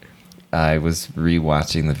 cute. I was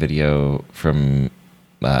rewatching the video from,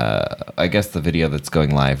 I guess the video that's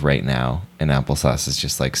going live right now, and applesauce is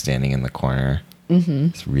just like standing in the corner. Mm-hmm.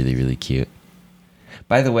 It's really, really cute.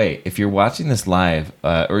 By the way, if you're watching this live,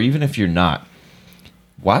 or even if you're not,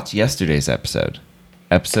 watch yesterday's episode.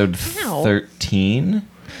 Episode 13.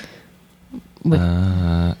 Which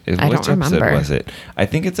episode was it? I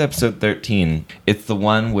think it's episode 13. It's the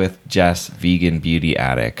one with Jess, vegan beauty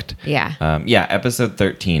addict. Yeah. Episode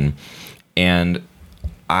 13. And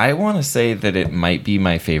I want to say that it might be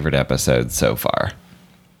my favorite episode so far.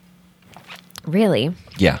 Really?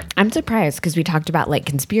 Yeah. I'm surprised because we talked about like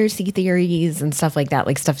conspiracy theories and stuff like that,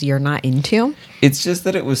 like stuff you're not into. It's just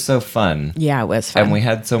that it was so fun. Yeah, it was fun. And we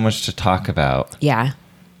had so much to talk about. Yeah.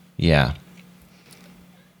 Yeah.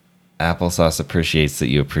 Applesauce appreciates that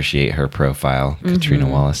you appreciate her profile, Katrina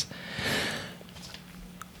Wallace.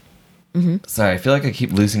 Mm-hmm. Sorry, I feel like I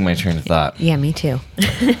keep losing my train of thought. Yeah, me too.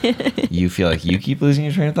 You feel like you keep losing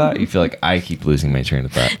your train of thought? You feel like I keep losing my train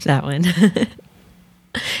of thought? That one.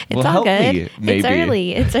 It's all good.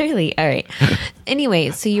 It's early. All right. Anyway,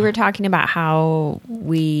 so you were talking about how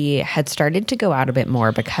we had started to go out a bit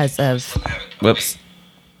more because of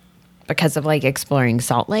like exploring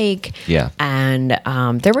Salt Lake. Yeah. And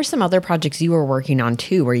there were some other projects you were working on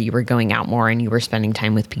too, where you were going out more and you were spending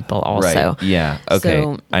time with people also. Right. Yeah. Okay.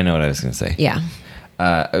 So, I know what I was going to say. Yeah.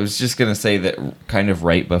 I was just going to say that kind of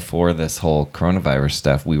right before this whole coronavirus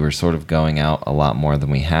stuff, we were sort of going out a lot more than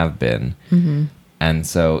we have been. Mm-hmm. And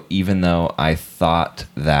so even though I thought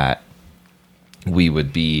that we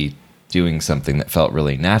would be doing something that felt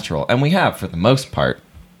really natural, and we have for the most part.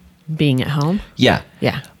 Being at home? Yeah.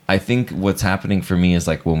 Yeah. I think what's happening for me is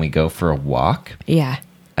like when we go for a walk. Yeah.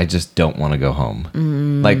 I just don't want to go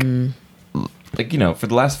home. Like, for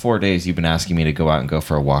the last 4 days, you've been asking me to go out and go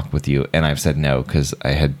for a walk with you. And I've said no because I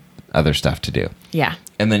had other stuff to do. Yeah.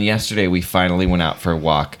 And then yesterday we finally went out for a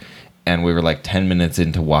walk, and we were like 10 minutes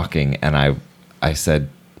into walking. And I said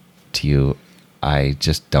to you, I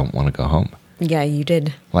just don't want to go home. Yeah, you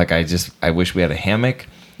did. Like, I wish we had a hammock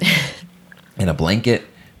and a blanket,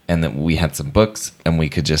 and that we had some books, and we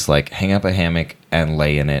could just like hang up a hammock and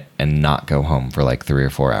lay in it and not go home for like 3 or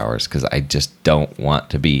 4 hours, because I just don't want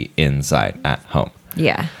to be inside at home.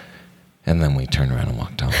 Yeah. And then we turned around and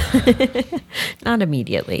walked home. Not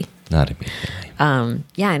immediately. Yeah,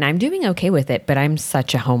 and I'm doing okay with it, but I'm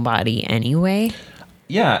such a homebody anyway.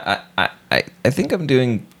 Yeah, I think I'm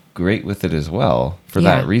doing great with it as well for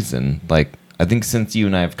that reason. Like, I think since you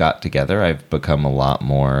and I have got together, I've become a lot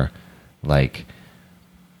more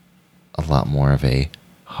of a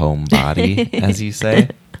homebody, as you say.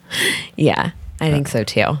 Yeah, I think so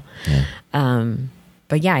too. Yeah.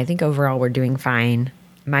 But yeah, I think overall we're doing fine.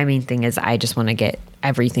 My main thing is I just want to get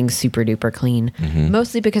everything's super duper clean.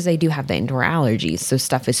 Mostly because I do have the indoor allergies. So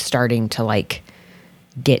stuff is starting to like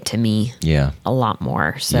get to me a lot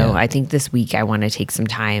more. So I think this week I want to take some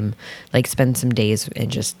time, like spend some days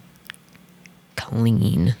and just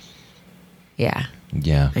clean. Yeah.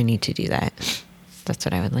 I need to do that. That's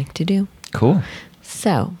what I would like to do. Cool.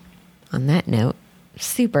 So on that note,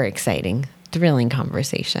 super exciting, thrilling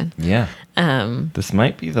conversation. Yeah. This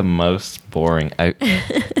might be the most boring.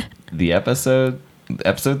 The episode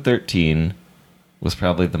 13 was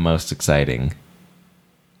probably the most exciting.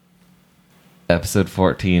 Episode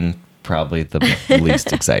 14, probably the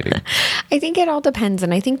least exciting. I think it all depends.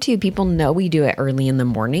 And I think, too, people know we do it early in the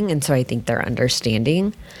morning. And so I think they're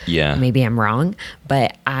understanding. Yeah. Maybe I'm wrong.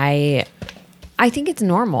 But I think it's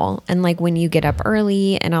normal. And, like, when you get up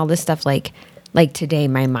early and all this stuff, like today,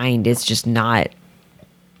 my mind is just not,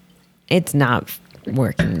 it's not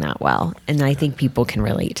working that well. And I think people can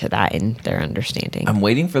relate to that in their understanding. I'm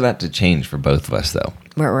waiting for that to change for both of us, though.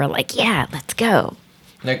 Where we're like, yeah, let's go.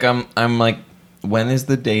 Like, I'm like, when is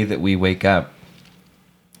the day that we wake up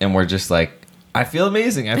and we're just like, I feel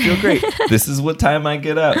amazing. I feel great. This is what time I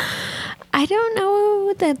get up. I don't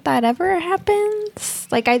know that ever happens.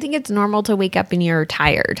 Like, I think it's normal to wake up and you're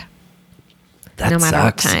tired. That no matter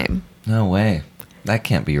sucks. what time. No way. That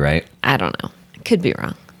can't be right. I don't know. It could be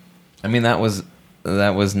wrong. I mean, that was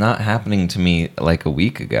not happening to me like a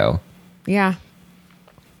week ago. Yeah.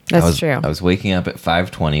 That's true. I was waking up at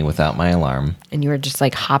 5:20 without my alarm. And you were just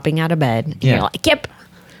like hopping out of bed. And Yeah. you're like, yep.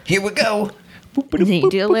 Here we go. And then you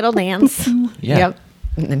do a little dance. Yeah. Yep.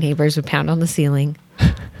 And the neighbors would pound on the ceiling.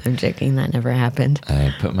 I'm joking. That never happened.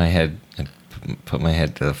 I put my head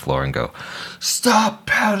to the floor and go, stop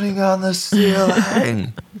pounding on the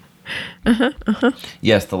ceiling.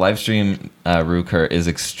 Yes, the live stream Ruker is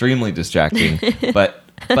extremely distracting, but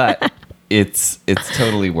it's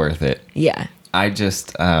totally worth it. Yeah. I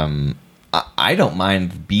just I don't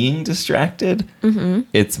mind being distracted. Mm-hmm.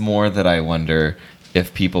 It's more that I wonder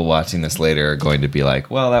if people watching this later are going to be like,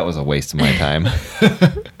 well, that was a waste of my time.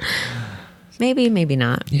 Maybe, maybe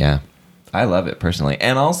not. Yeah. I love it personally.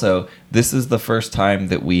 And also, this is the first time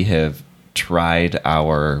that we have tried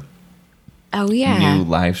our new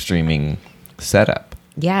live streaming setup.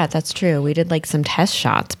 Yeah, that's true. We did like some test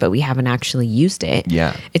shots, but we haven't actually used it.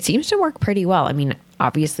 Yeah. It seems to work pretty well. I mean,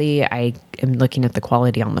 obviously, I am looking at the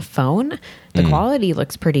quality on the phone. The quality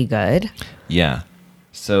looks pretty good. Yeah.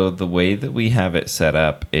 So the way that we have it set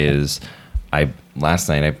up is last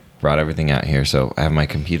night I brought everything out here. So I have my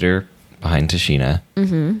computer behind Tashina.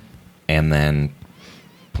 Mm-hmm. And then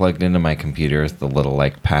plugged into my computer is the little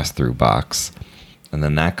like pass-through box. And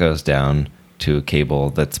then that goes down to a cable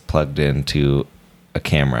that's plugged into a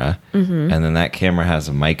camera. Mm-hmm. And then that camera has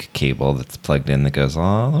a mic cable that's plugged in that goes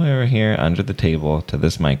all the way over here under the table to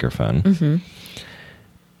this microphone. Mm-hmm.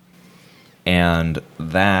 And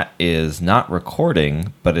that is not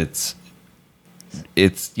recording, but it's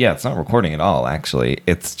not recording at all, actually.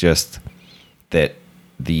 It's just that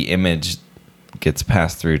the image gets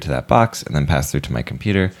passed through to that box and then passed through to my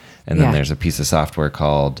computer. And then there's a piece of software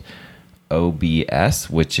called OBS,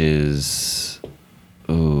 which is,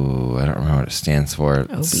 I don't remember what it stands for.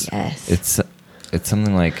 OBS. It's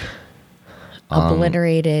something like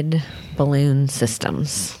Obliterated Balloon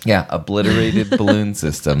Systems. Yeah, Obliterated Balloon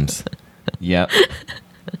Systems. Yep.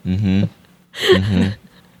 Mm-hmm. Mm-hmm.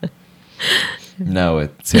 No,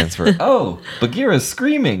 it stands for, Bagheera's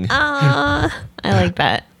screaming. I like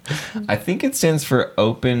that. I think it stands for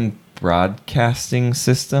Open Broadcasting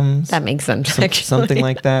Systems. That makes sense. Something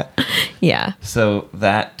like that. Yeah. So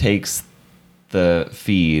that takes the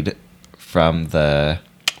feed from the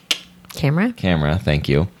Camera, thank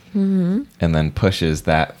you, and then pushes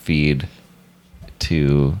that feed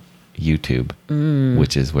to YouTube,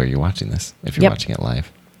 which is where you're watching this, if you're watching it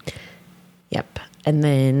live. Yep. And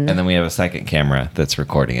then we have a second camera that's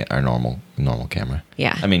recording it, our normal camera.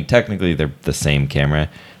 Yeah. I mean, technically, they're the same camera.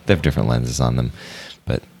 They have different lenses on them,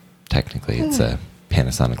 but technically, it's a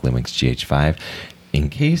Panasonic Lumix GH5. In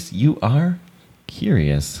case you are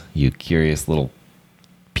curious, you curious little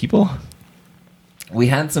people, we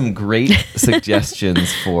had some great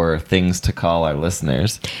suggestions for things to call our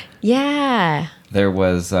listeners. Yeah. There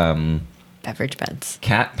was Beverage Beds.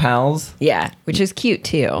 Cat Pals. Yeah, which is cute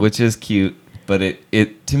too. Which is cute, but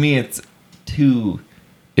it to me it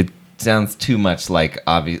sounds too much like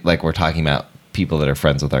like we're talking about people that are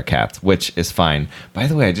friends with our cats, which is fine. By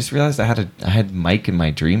the way, I just realized I had Mike in my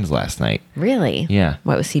dreams last night. Really? Yeah.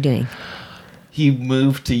 What was he doing? He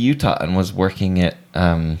moved to Utah and was working at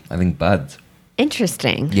I think Bud's.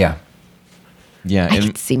 Interesting. Yeah. Yeah. I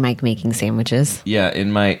could see Mike making sandwiches. Yeah,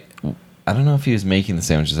 in my I don't know if he was making the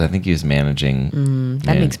sandwiches. I think he was managing.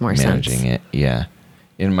 That makes more sense. Managing it, yeah.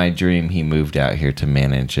 In my dream, he moved out here to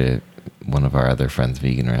manage one of our other friends'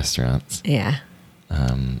 vegan restaurants. Yeah.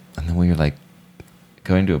 And then we were like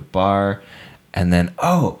going to a bar, and then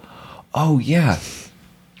oh yeah,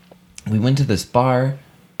 we went to this bar,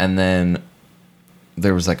 and then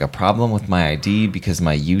there was like a problem with my ID because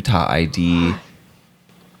my Utah ID.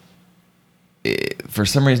 For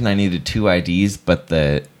some reason, I needed 2 IDs, but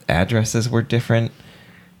the addresses were different.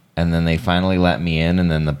 And then they finally let me in,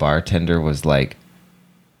 and then the bartender was like,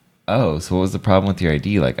 "Oh, so what was the problem with your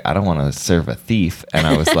ID?" Like, I don't want to serve a thief. And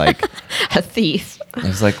I was like, a thief. I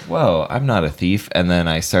was like, whoa, I'm not a thief. And then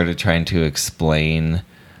I started trying to explain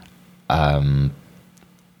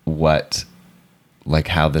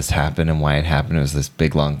how this happened and why it happened. It was this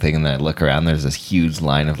big long thing, and then I look around, there's this huge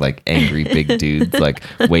line of like angry big dudes like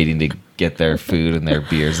waiting to get their food and their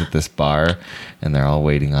beers at this bar, and they're all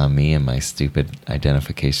waiting on me and my stupid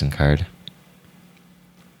identification card.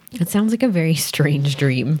 It sounds like a very strange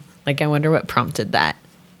dream. Like, I wonder what prompted that.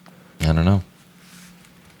 I don't know.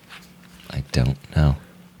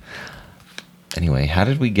 Anyway, how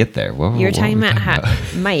did we get there? You were talking about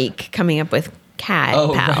Mike coming up with cat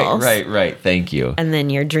pals. Right. Thank you. And then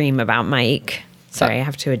your dream about Mike. Sorry, I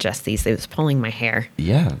have to adjust these. It was pulling my hair.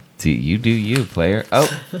 Yeah. See, you do you, player. Oh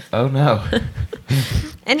no.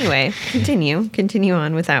 Anyway, continue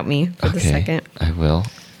on without me for the second. I will.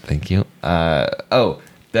 Thank you.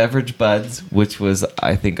 Beverage Buds, which was,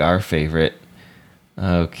 I think, our favorite.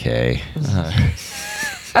 Okay.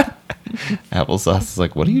 Applesauce is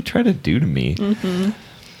like, what are you trying to do to me? Mm-hmm.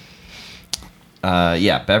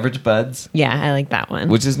 Beverage Buds. Yeah, I like that one.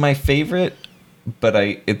 Which is my favorite, but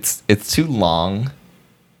it's too long,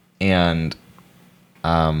 and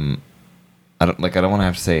I don't want to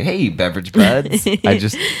have to say, "Hey, Beverage Buds."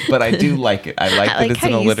 But I do like it. I like that it's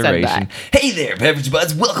an alliteration. Hey there, Beverage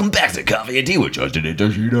Buds. Welcome back to Coffee and Tea with Justin and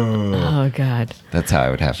Tashina. Oh God. That's how I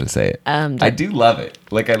would have to say it. I do love it.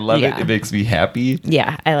 Like, I love it. It makes me happy.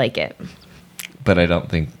 Yeah, I like it. But I don't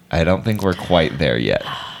think we're quite there yet.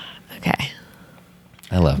 Okay.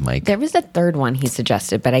 I love Mike. There was a third one he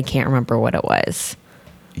suggested, but I can't remember what it was.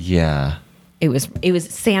 Yeah. It was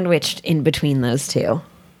sandwiched in between those two.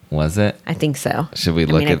 Was it? I think so. Should we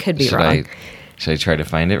look at it? I could be wrong. Should I try to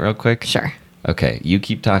find it real quick? Sure. Okay, you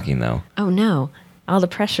keep talking though. Oh no. All the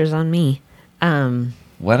pressure's on me.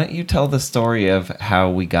 Why don't you tell the story of how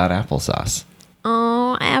we got applesauce?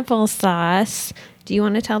 Oh, applesauce. Do you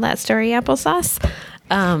want to tell that story, applesauce?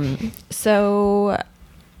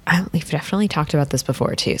 We've definitely talked about this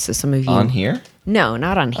before too. So some of you on here? No,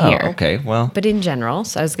 not on here. Oh, okay. Well, but in general.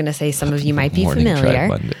 So I was going to say some of you might be familiar.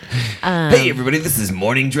 Hey, everybody! This is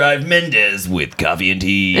Morning Drive Mendez with Coffee and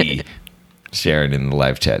Tea. Sharon in the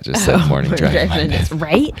live chat just said Morning Drive Mendez.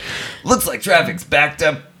 Right? Looks like traffic's backed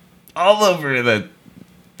up all over the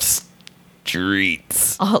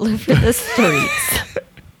streets. All over the streets.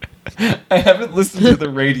 I haven't listened to the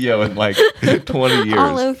radio in like 20 years.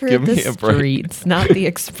 All over the streets, not the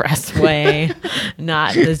expressway,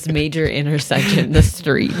 not this major intersection, the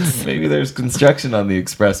streets. Maybe there's construction on the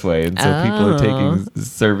expressway, and so people are taking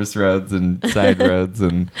service roads and side roads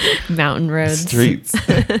and mountain roads. Streets.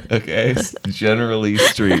 Okay, generally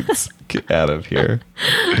streets. Get out of here.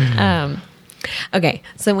 Okay,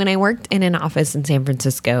 so when I worked in an office in San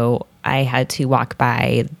Francisco, I had to walk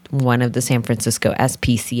by one of the San Francisco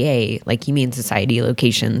SPCA, like Humane Society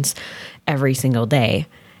locations, every single day.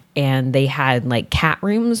 And they had like cat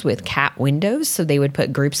rooms with cat windows. So they would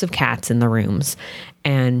put groups of cats in the rooms.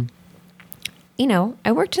 And, you know,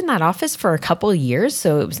 I worked in that office for a couple of years.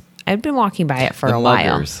 So I'd been walking by it for a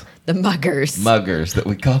while. The muggers. Muggers, that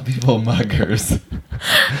we call people muggers.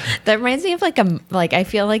 That reminds me of I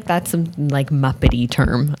feel like that's some like Muppety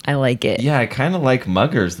term. I like it. Yeah, I kind of like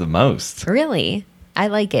muggers the most. Really? I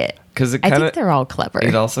like it. Because I think they're all clever.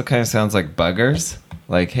 It also kind of sounds like buggers.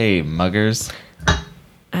 Like, hey, muggers.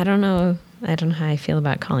 I don't know how I feel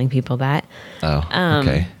about calling people that. Oh,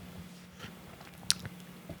 okay.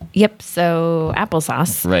 Yep. So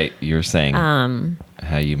applesauce. Right. You were saying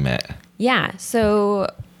how you met. Yeah. So,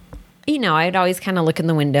 you know, I'd always kind of look in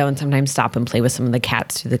the window and sometimes stop and play with some of the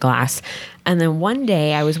cats through the glass. And then one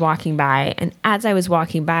day I was walking by, and as I was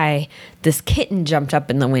walking by, this kitten jumped up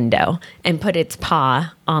in the window and put its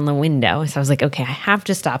paw on the window. So I was like, okay, I have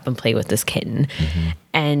to stop and play with this kitten. Mm-hmm.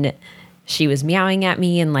 And she was meowing at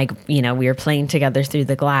me, and like, you know, we were playing together through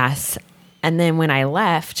the glass. And then when I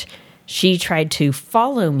left, she tried to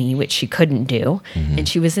follow me, which she couldn't do. Mm-hmm. And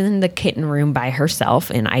she was in the kitten room by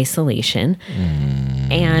herself in isolation.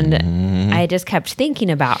 Mm-hmm. And I just kept thinking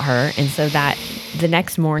about her. And so that the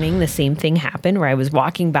next morning, the same thing happened where I was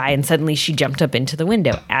walking by and suddenly she jumped up into the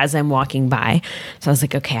window as I'm walking by. So I was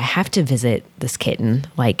like, okay, I have to visit this kitten.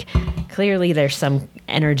 Like, clearly there's some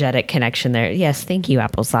energetic connection there. Yes, thank you,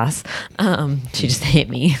 applesauce. She just hit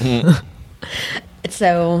me.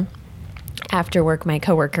 So after work, my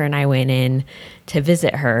coworker and I went in to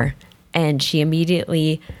visit her, and she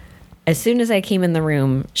immediately, as soon as I came in the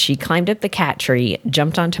room, she climbed up the cat tree,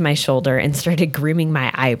 jumped onto my shoulder, and started grooming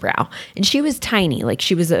my eyebrow. And she was tiny. Like,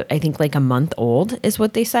 she was, I think, like a month old is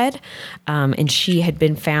what they said. And she had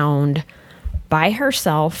been found by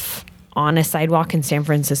herself on a sidewalk in San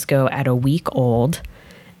Francisco at a week old.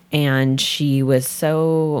 And she was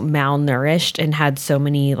so malnourished and had so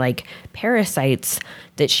many like parasites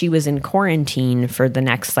that she was in quarantine for the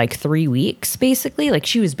next like 3 weeks, basically. Like,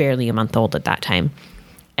 she was barely a month old at that time.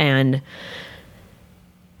 And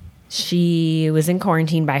she was in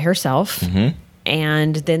quarantine by herself. Mm-hmm.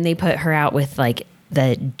 And then they put her out with like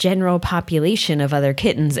the general population of other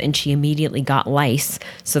kittens, and she immediately got lice.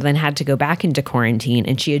 So then had to go back into quarantine.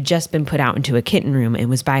 And she had just been put out into a kitten room and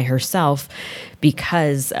was by herself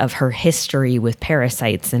because of her history with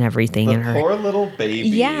parasites and everything. The and her poor little baby.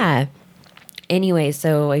 Yeah. Anyway,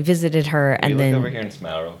 so I visited her, Can and you then look over here and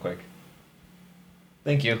smile real quick.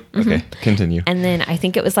 Thank you. Mm-hmm. Okay, continue. And then I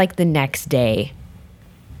think it was like the next day,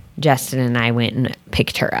 Justin and I went and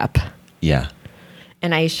picked her up. Yeah.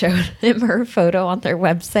 And I showed him her photo on their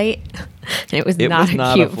website. And it was not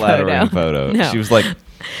a cute flattering photo. No. She was like...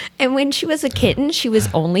 And when she was a kitten, she was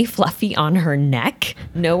only fluffy on her neck.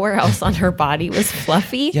 Nowhere else on her body was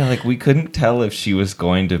fluffy. Yeah, like we couldn't tell if she was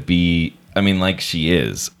going to be... I mean, like she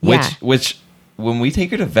is. Which when we take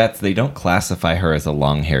her to vets, they don't classify her as a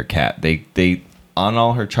long-haired cat. They on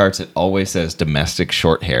all her charts, it always says domestic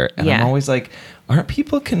short hair. And I'm always like, aren't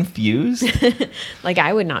people confused? Like,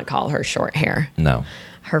 I would not call her short hair. No.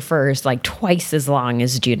 Her fur is like twice as long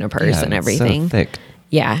as Juniper's and everything. So thick.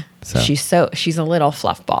 Yeah. So. She's a little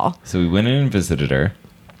fluff ball. So we went in and visited her.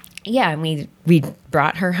 Yeah, and we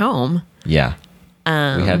brought her home. Yeah. We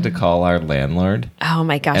had to call our landlord. Oh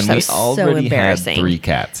my gosh, and that was so embarrassing. Had 3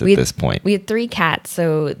 cats at this point. We had 3 cats.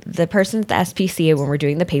 So the person at the SPCA, when we're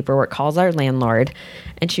doing the paperwork, calls our landlord,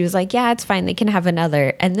 and she was like, "Yeah, it's fine. They can have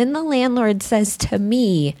another." And then the landlord says to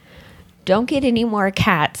me, "Don't get any more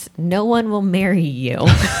cats. No one will marry you."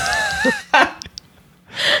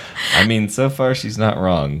 I mean, so far she's not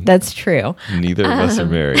wrong. That's true. Neither of us are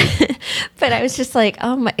married. But I was just like,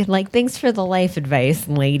 oh my, like, thanks for the life advice,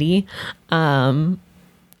 lady.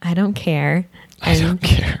 I don't care. I don't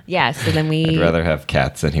care. Yeah, so then I'd rather have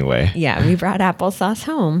cats anyway. Yeah, we brought Applesauce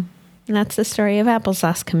home. And that's the story of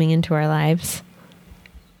Applesauce coming into our lives.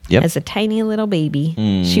 Yep. As a tiny little baby.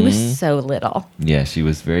 Mm. She was so little. Yeah, she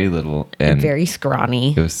was very little. And very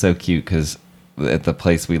scrawny. It was so cute because at the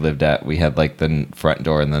place we lived at, we had like the front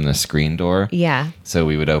door and then the screen door. Yeah. So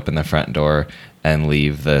we would open the front door and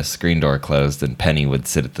leave the screen door closed, and Penny would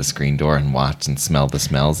sit at the screen door and watch and smell the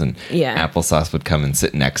smells, and Applesauce would come and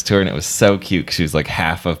sit next to her, and it was so cute because she was like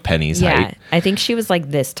half of Penny's height. I think she was like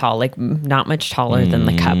this tall, like not much taller than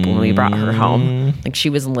the cup when we brought her home. Like, she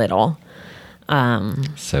was little.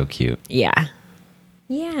 So cute. Yeah.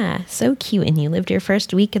 Yeah, so cute. And you lived your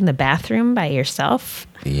first week in the bathroom by yourself?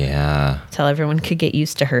 Yeah. Till everyone could get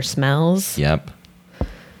used to her smells? Yep.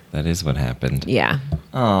 That is what happened. Yeah.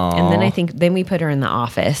 Aww. And then I think we put her in the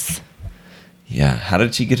office. Yeah. How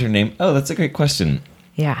did she get her name? Oh, that's a great question.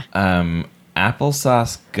 Yeah.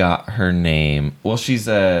 Applesauce got her name. Well, she's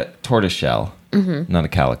a tortoiseshell, not a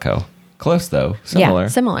calico. Close though. Similar. Yeah,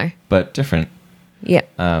 similar. But different. Yeah.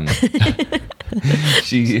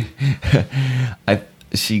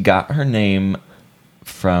 She got her name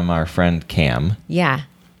from our friend Cam. Yeah.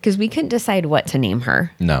 Because we couldn't decide what to name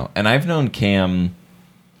her. No. And I've known Cam...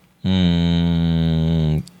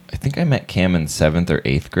 I think I met Cam in 7th or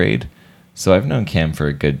 8th grade. So I've known Cam for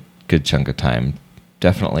a good chunk of time.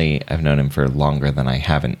 Definitely, I've known him for longer than I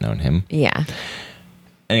haven't known him. Yeah.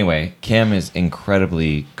 Anyway, Cam is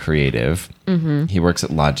incredibly creative. Mm-hmm. He works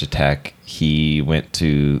at Logitech. He went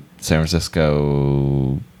to San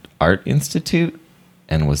Francisco Art Institute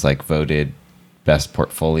and was like voted best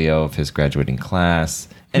portfolio of his graduating class.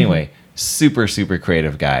 Anyway, super, super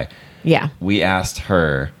creative guy. Yeah. We asked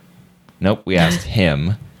him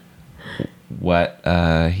what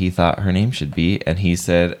he thought her name should be, and he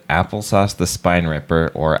said Applesauce the Spine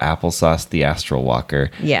Ripper or Applesauce the Astral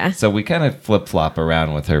Walker. Yeah. So we kind of flip-flop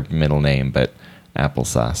around with her middle name, but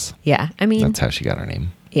Applesauce. Yeah, I mean... That's how she got her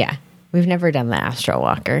name. Yeah. We've never done the Astral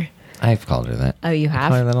Walker. I've called her that. Oh, you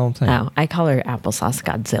have? I call her that all the time. Oh, I call her Applesauce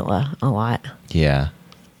Godzilla a lot. Yeah.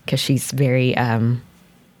 Because she's very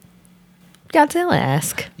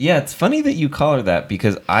Godzilla-esque. Yeah, it's funny that you call her that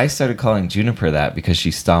because I started calling Juniper that because she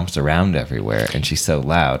stomps around everywhere and she's so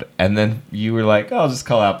loud. And then you were like, oh, I'll just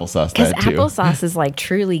call Applesauce that too. Because Applesauce is like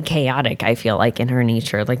truly chaotic, I feel like, in her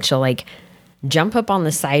nature. Like she'll like jump up on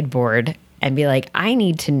the sideboard and be like, I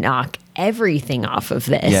need to knock everything off of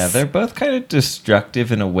this. Yeah, they're both kind of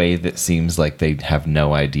destructive in a way that seems like they have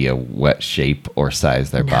no idea what shape or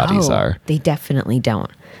size their bodies are. They definitely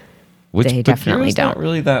don't. They definitely don't. Not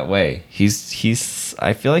really that way. He's.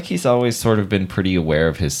 I feel like he's always sort of been pretty aware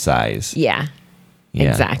of his size. Yeah.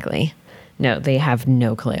 Exactly. No, they have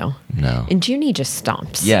no clue. No. And Junie just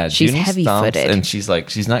stomps. Yeah, she's Junie heavy-footed, and she's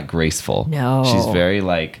not graceful. No, she's very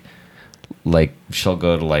like she'll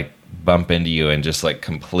go to like bump into you and just like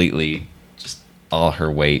completely just all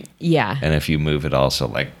her weight. Yeah. And if you move at all, she'll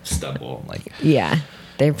like stumble. Like yeah,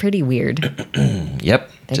 they're pretty weird.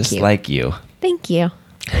 Yep, just like you. Thank you.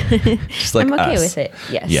 Just like I'm okay us. with it.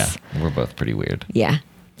 Yes. Yeah, we're both pretty weird. Yeah.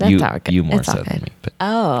 That's all good. You more it's so all than good. me. But.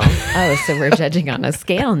 Oh, so we're judging on a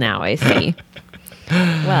scale now, I see.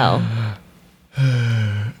 Well.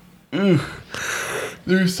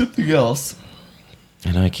 There's something else.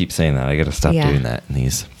 I know I keep saying that. I got to stop doing that in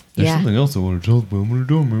these. There's something else I want to talk about. I'm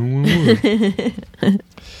going to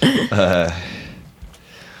do.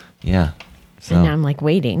 Yeah. So and now I'm like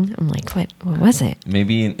waiting. I'm like, what was it?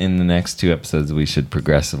 Maybe in the next 2 episodes, we should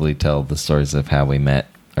progressively tell the stories of how we met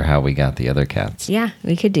or how we got the other cats. Yeah,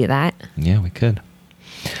 we could do that. Yeah, we could.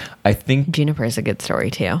 I think Juniper is a good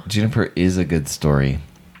story too. Juniper is a good story.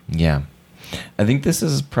 Yeah. I think this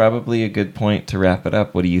is probably a good point to wrap it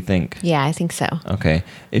up. What do you think? Yeah, I think so. Okay.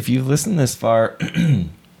 If you've listened this far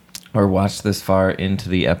or watched this far into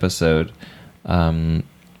the episode, let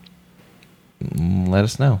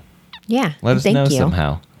us know. Yeah. Let us know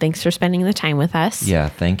somehow. Thanks for spending the time with us. Yeah,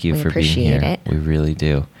 thank you We for being here. appreciate it. We really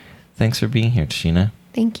do. Thanks for being here, Tashina.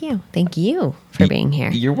 Thank you. Thank you for being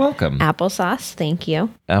here. You're welcome. Applesauce, thank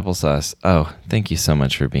you. Applesauce. Oh, thank you so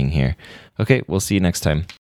much for being here. Okay, we'll see you next time.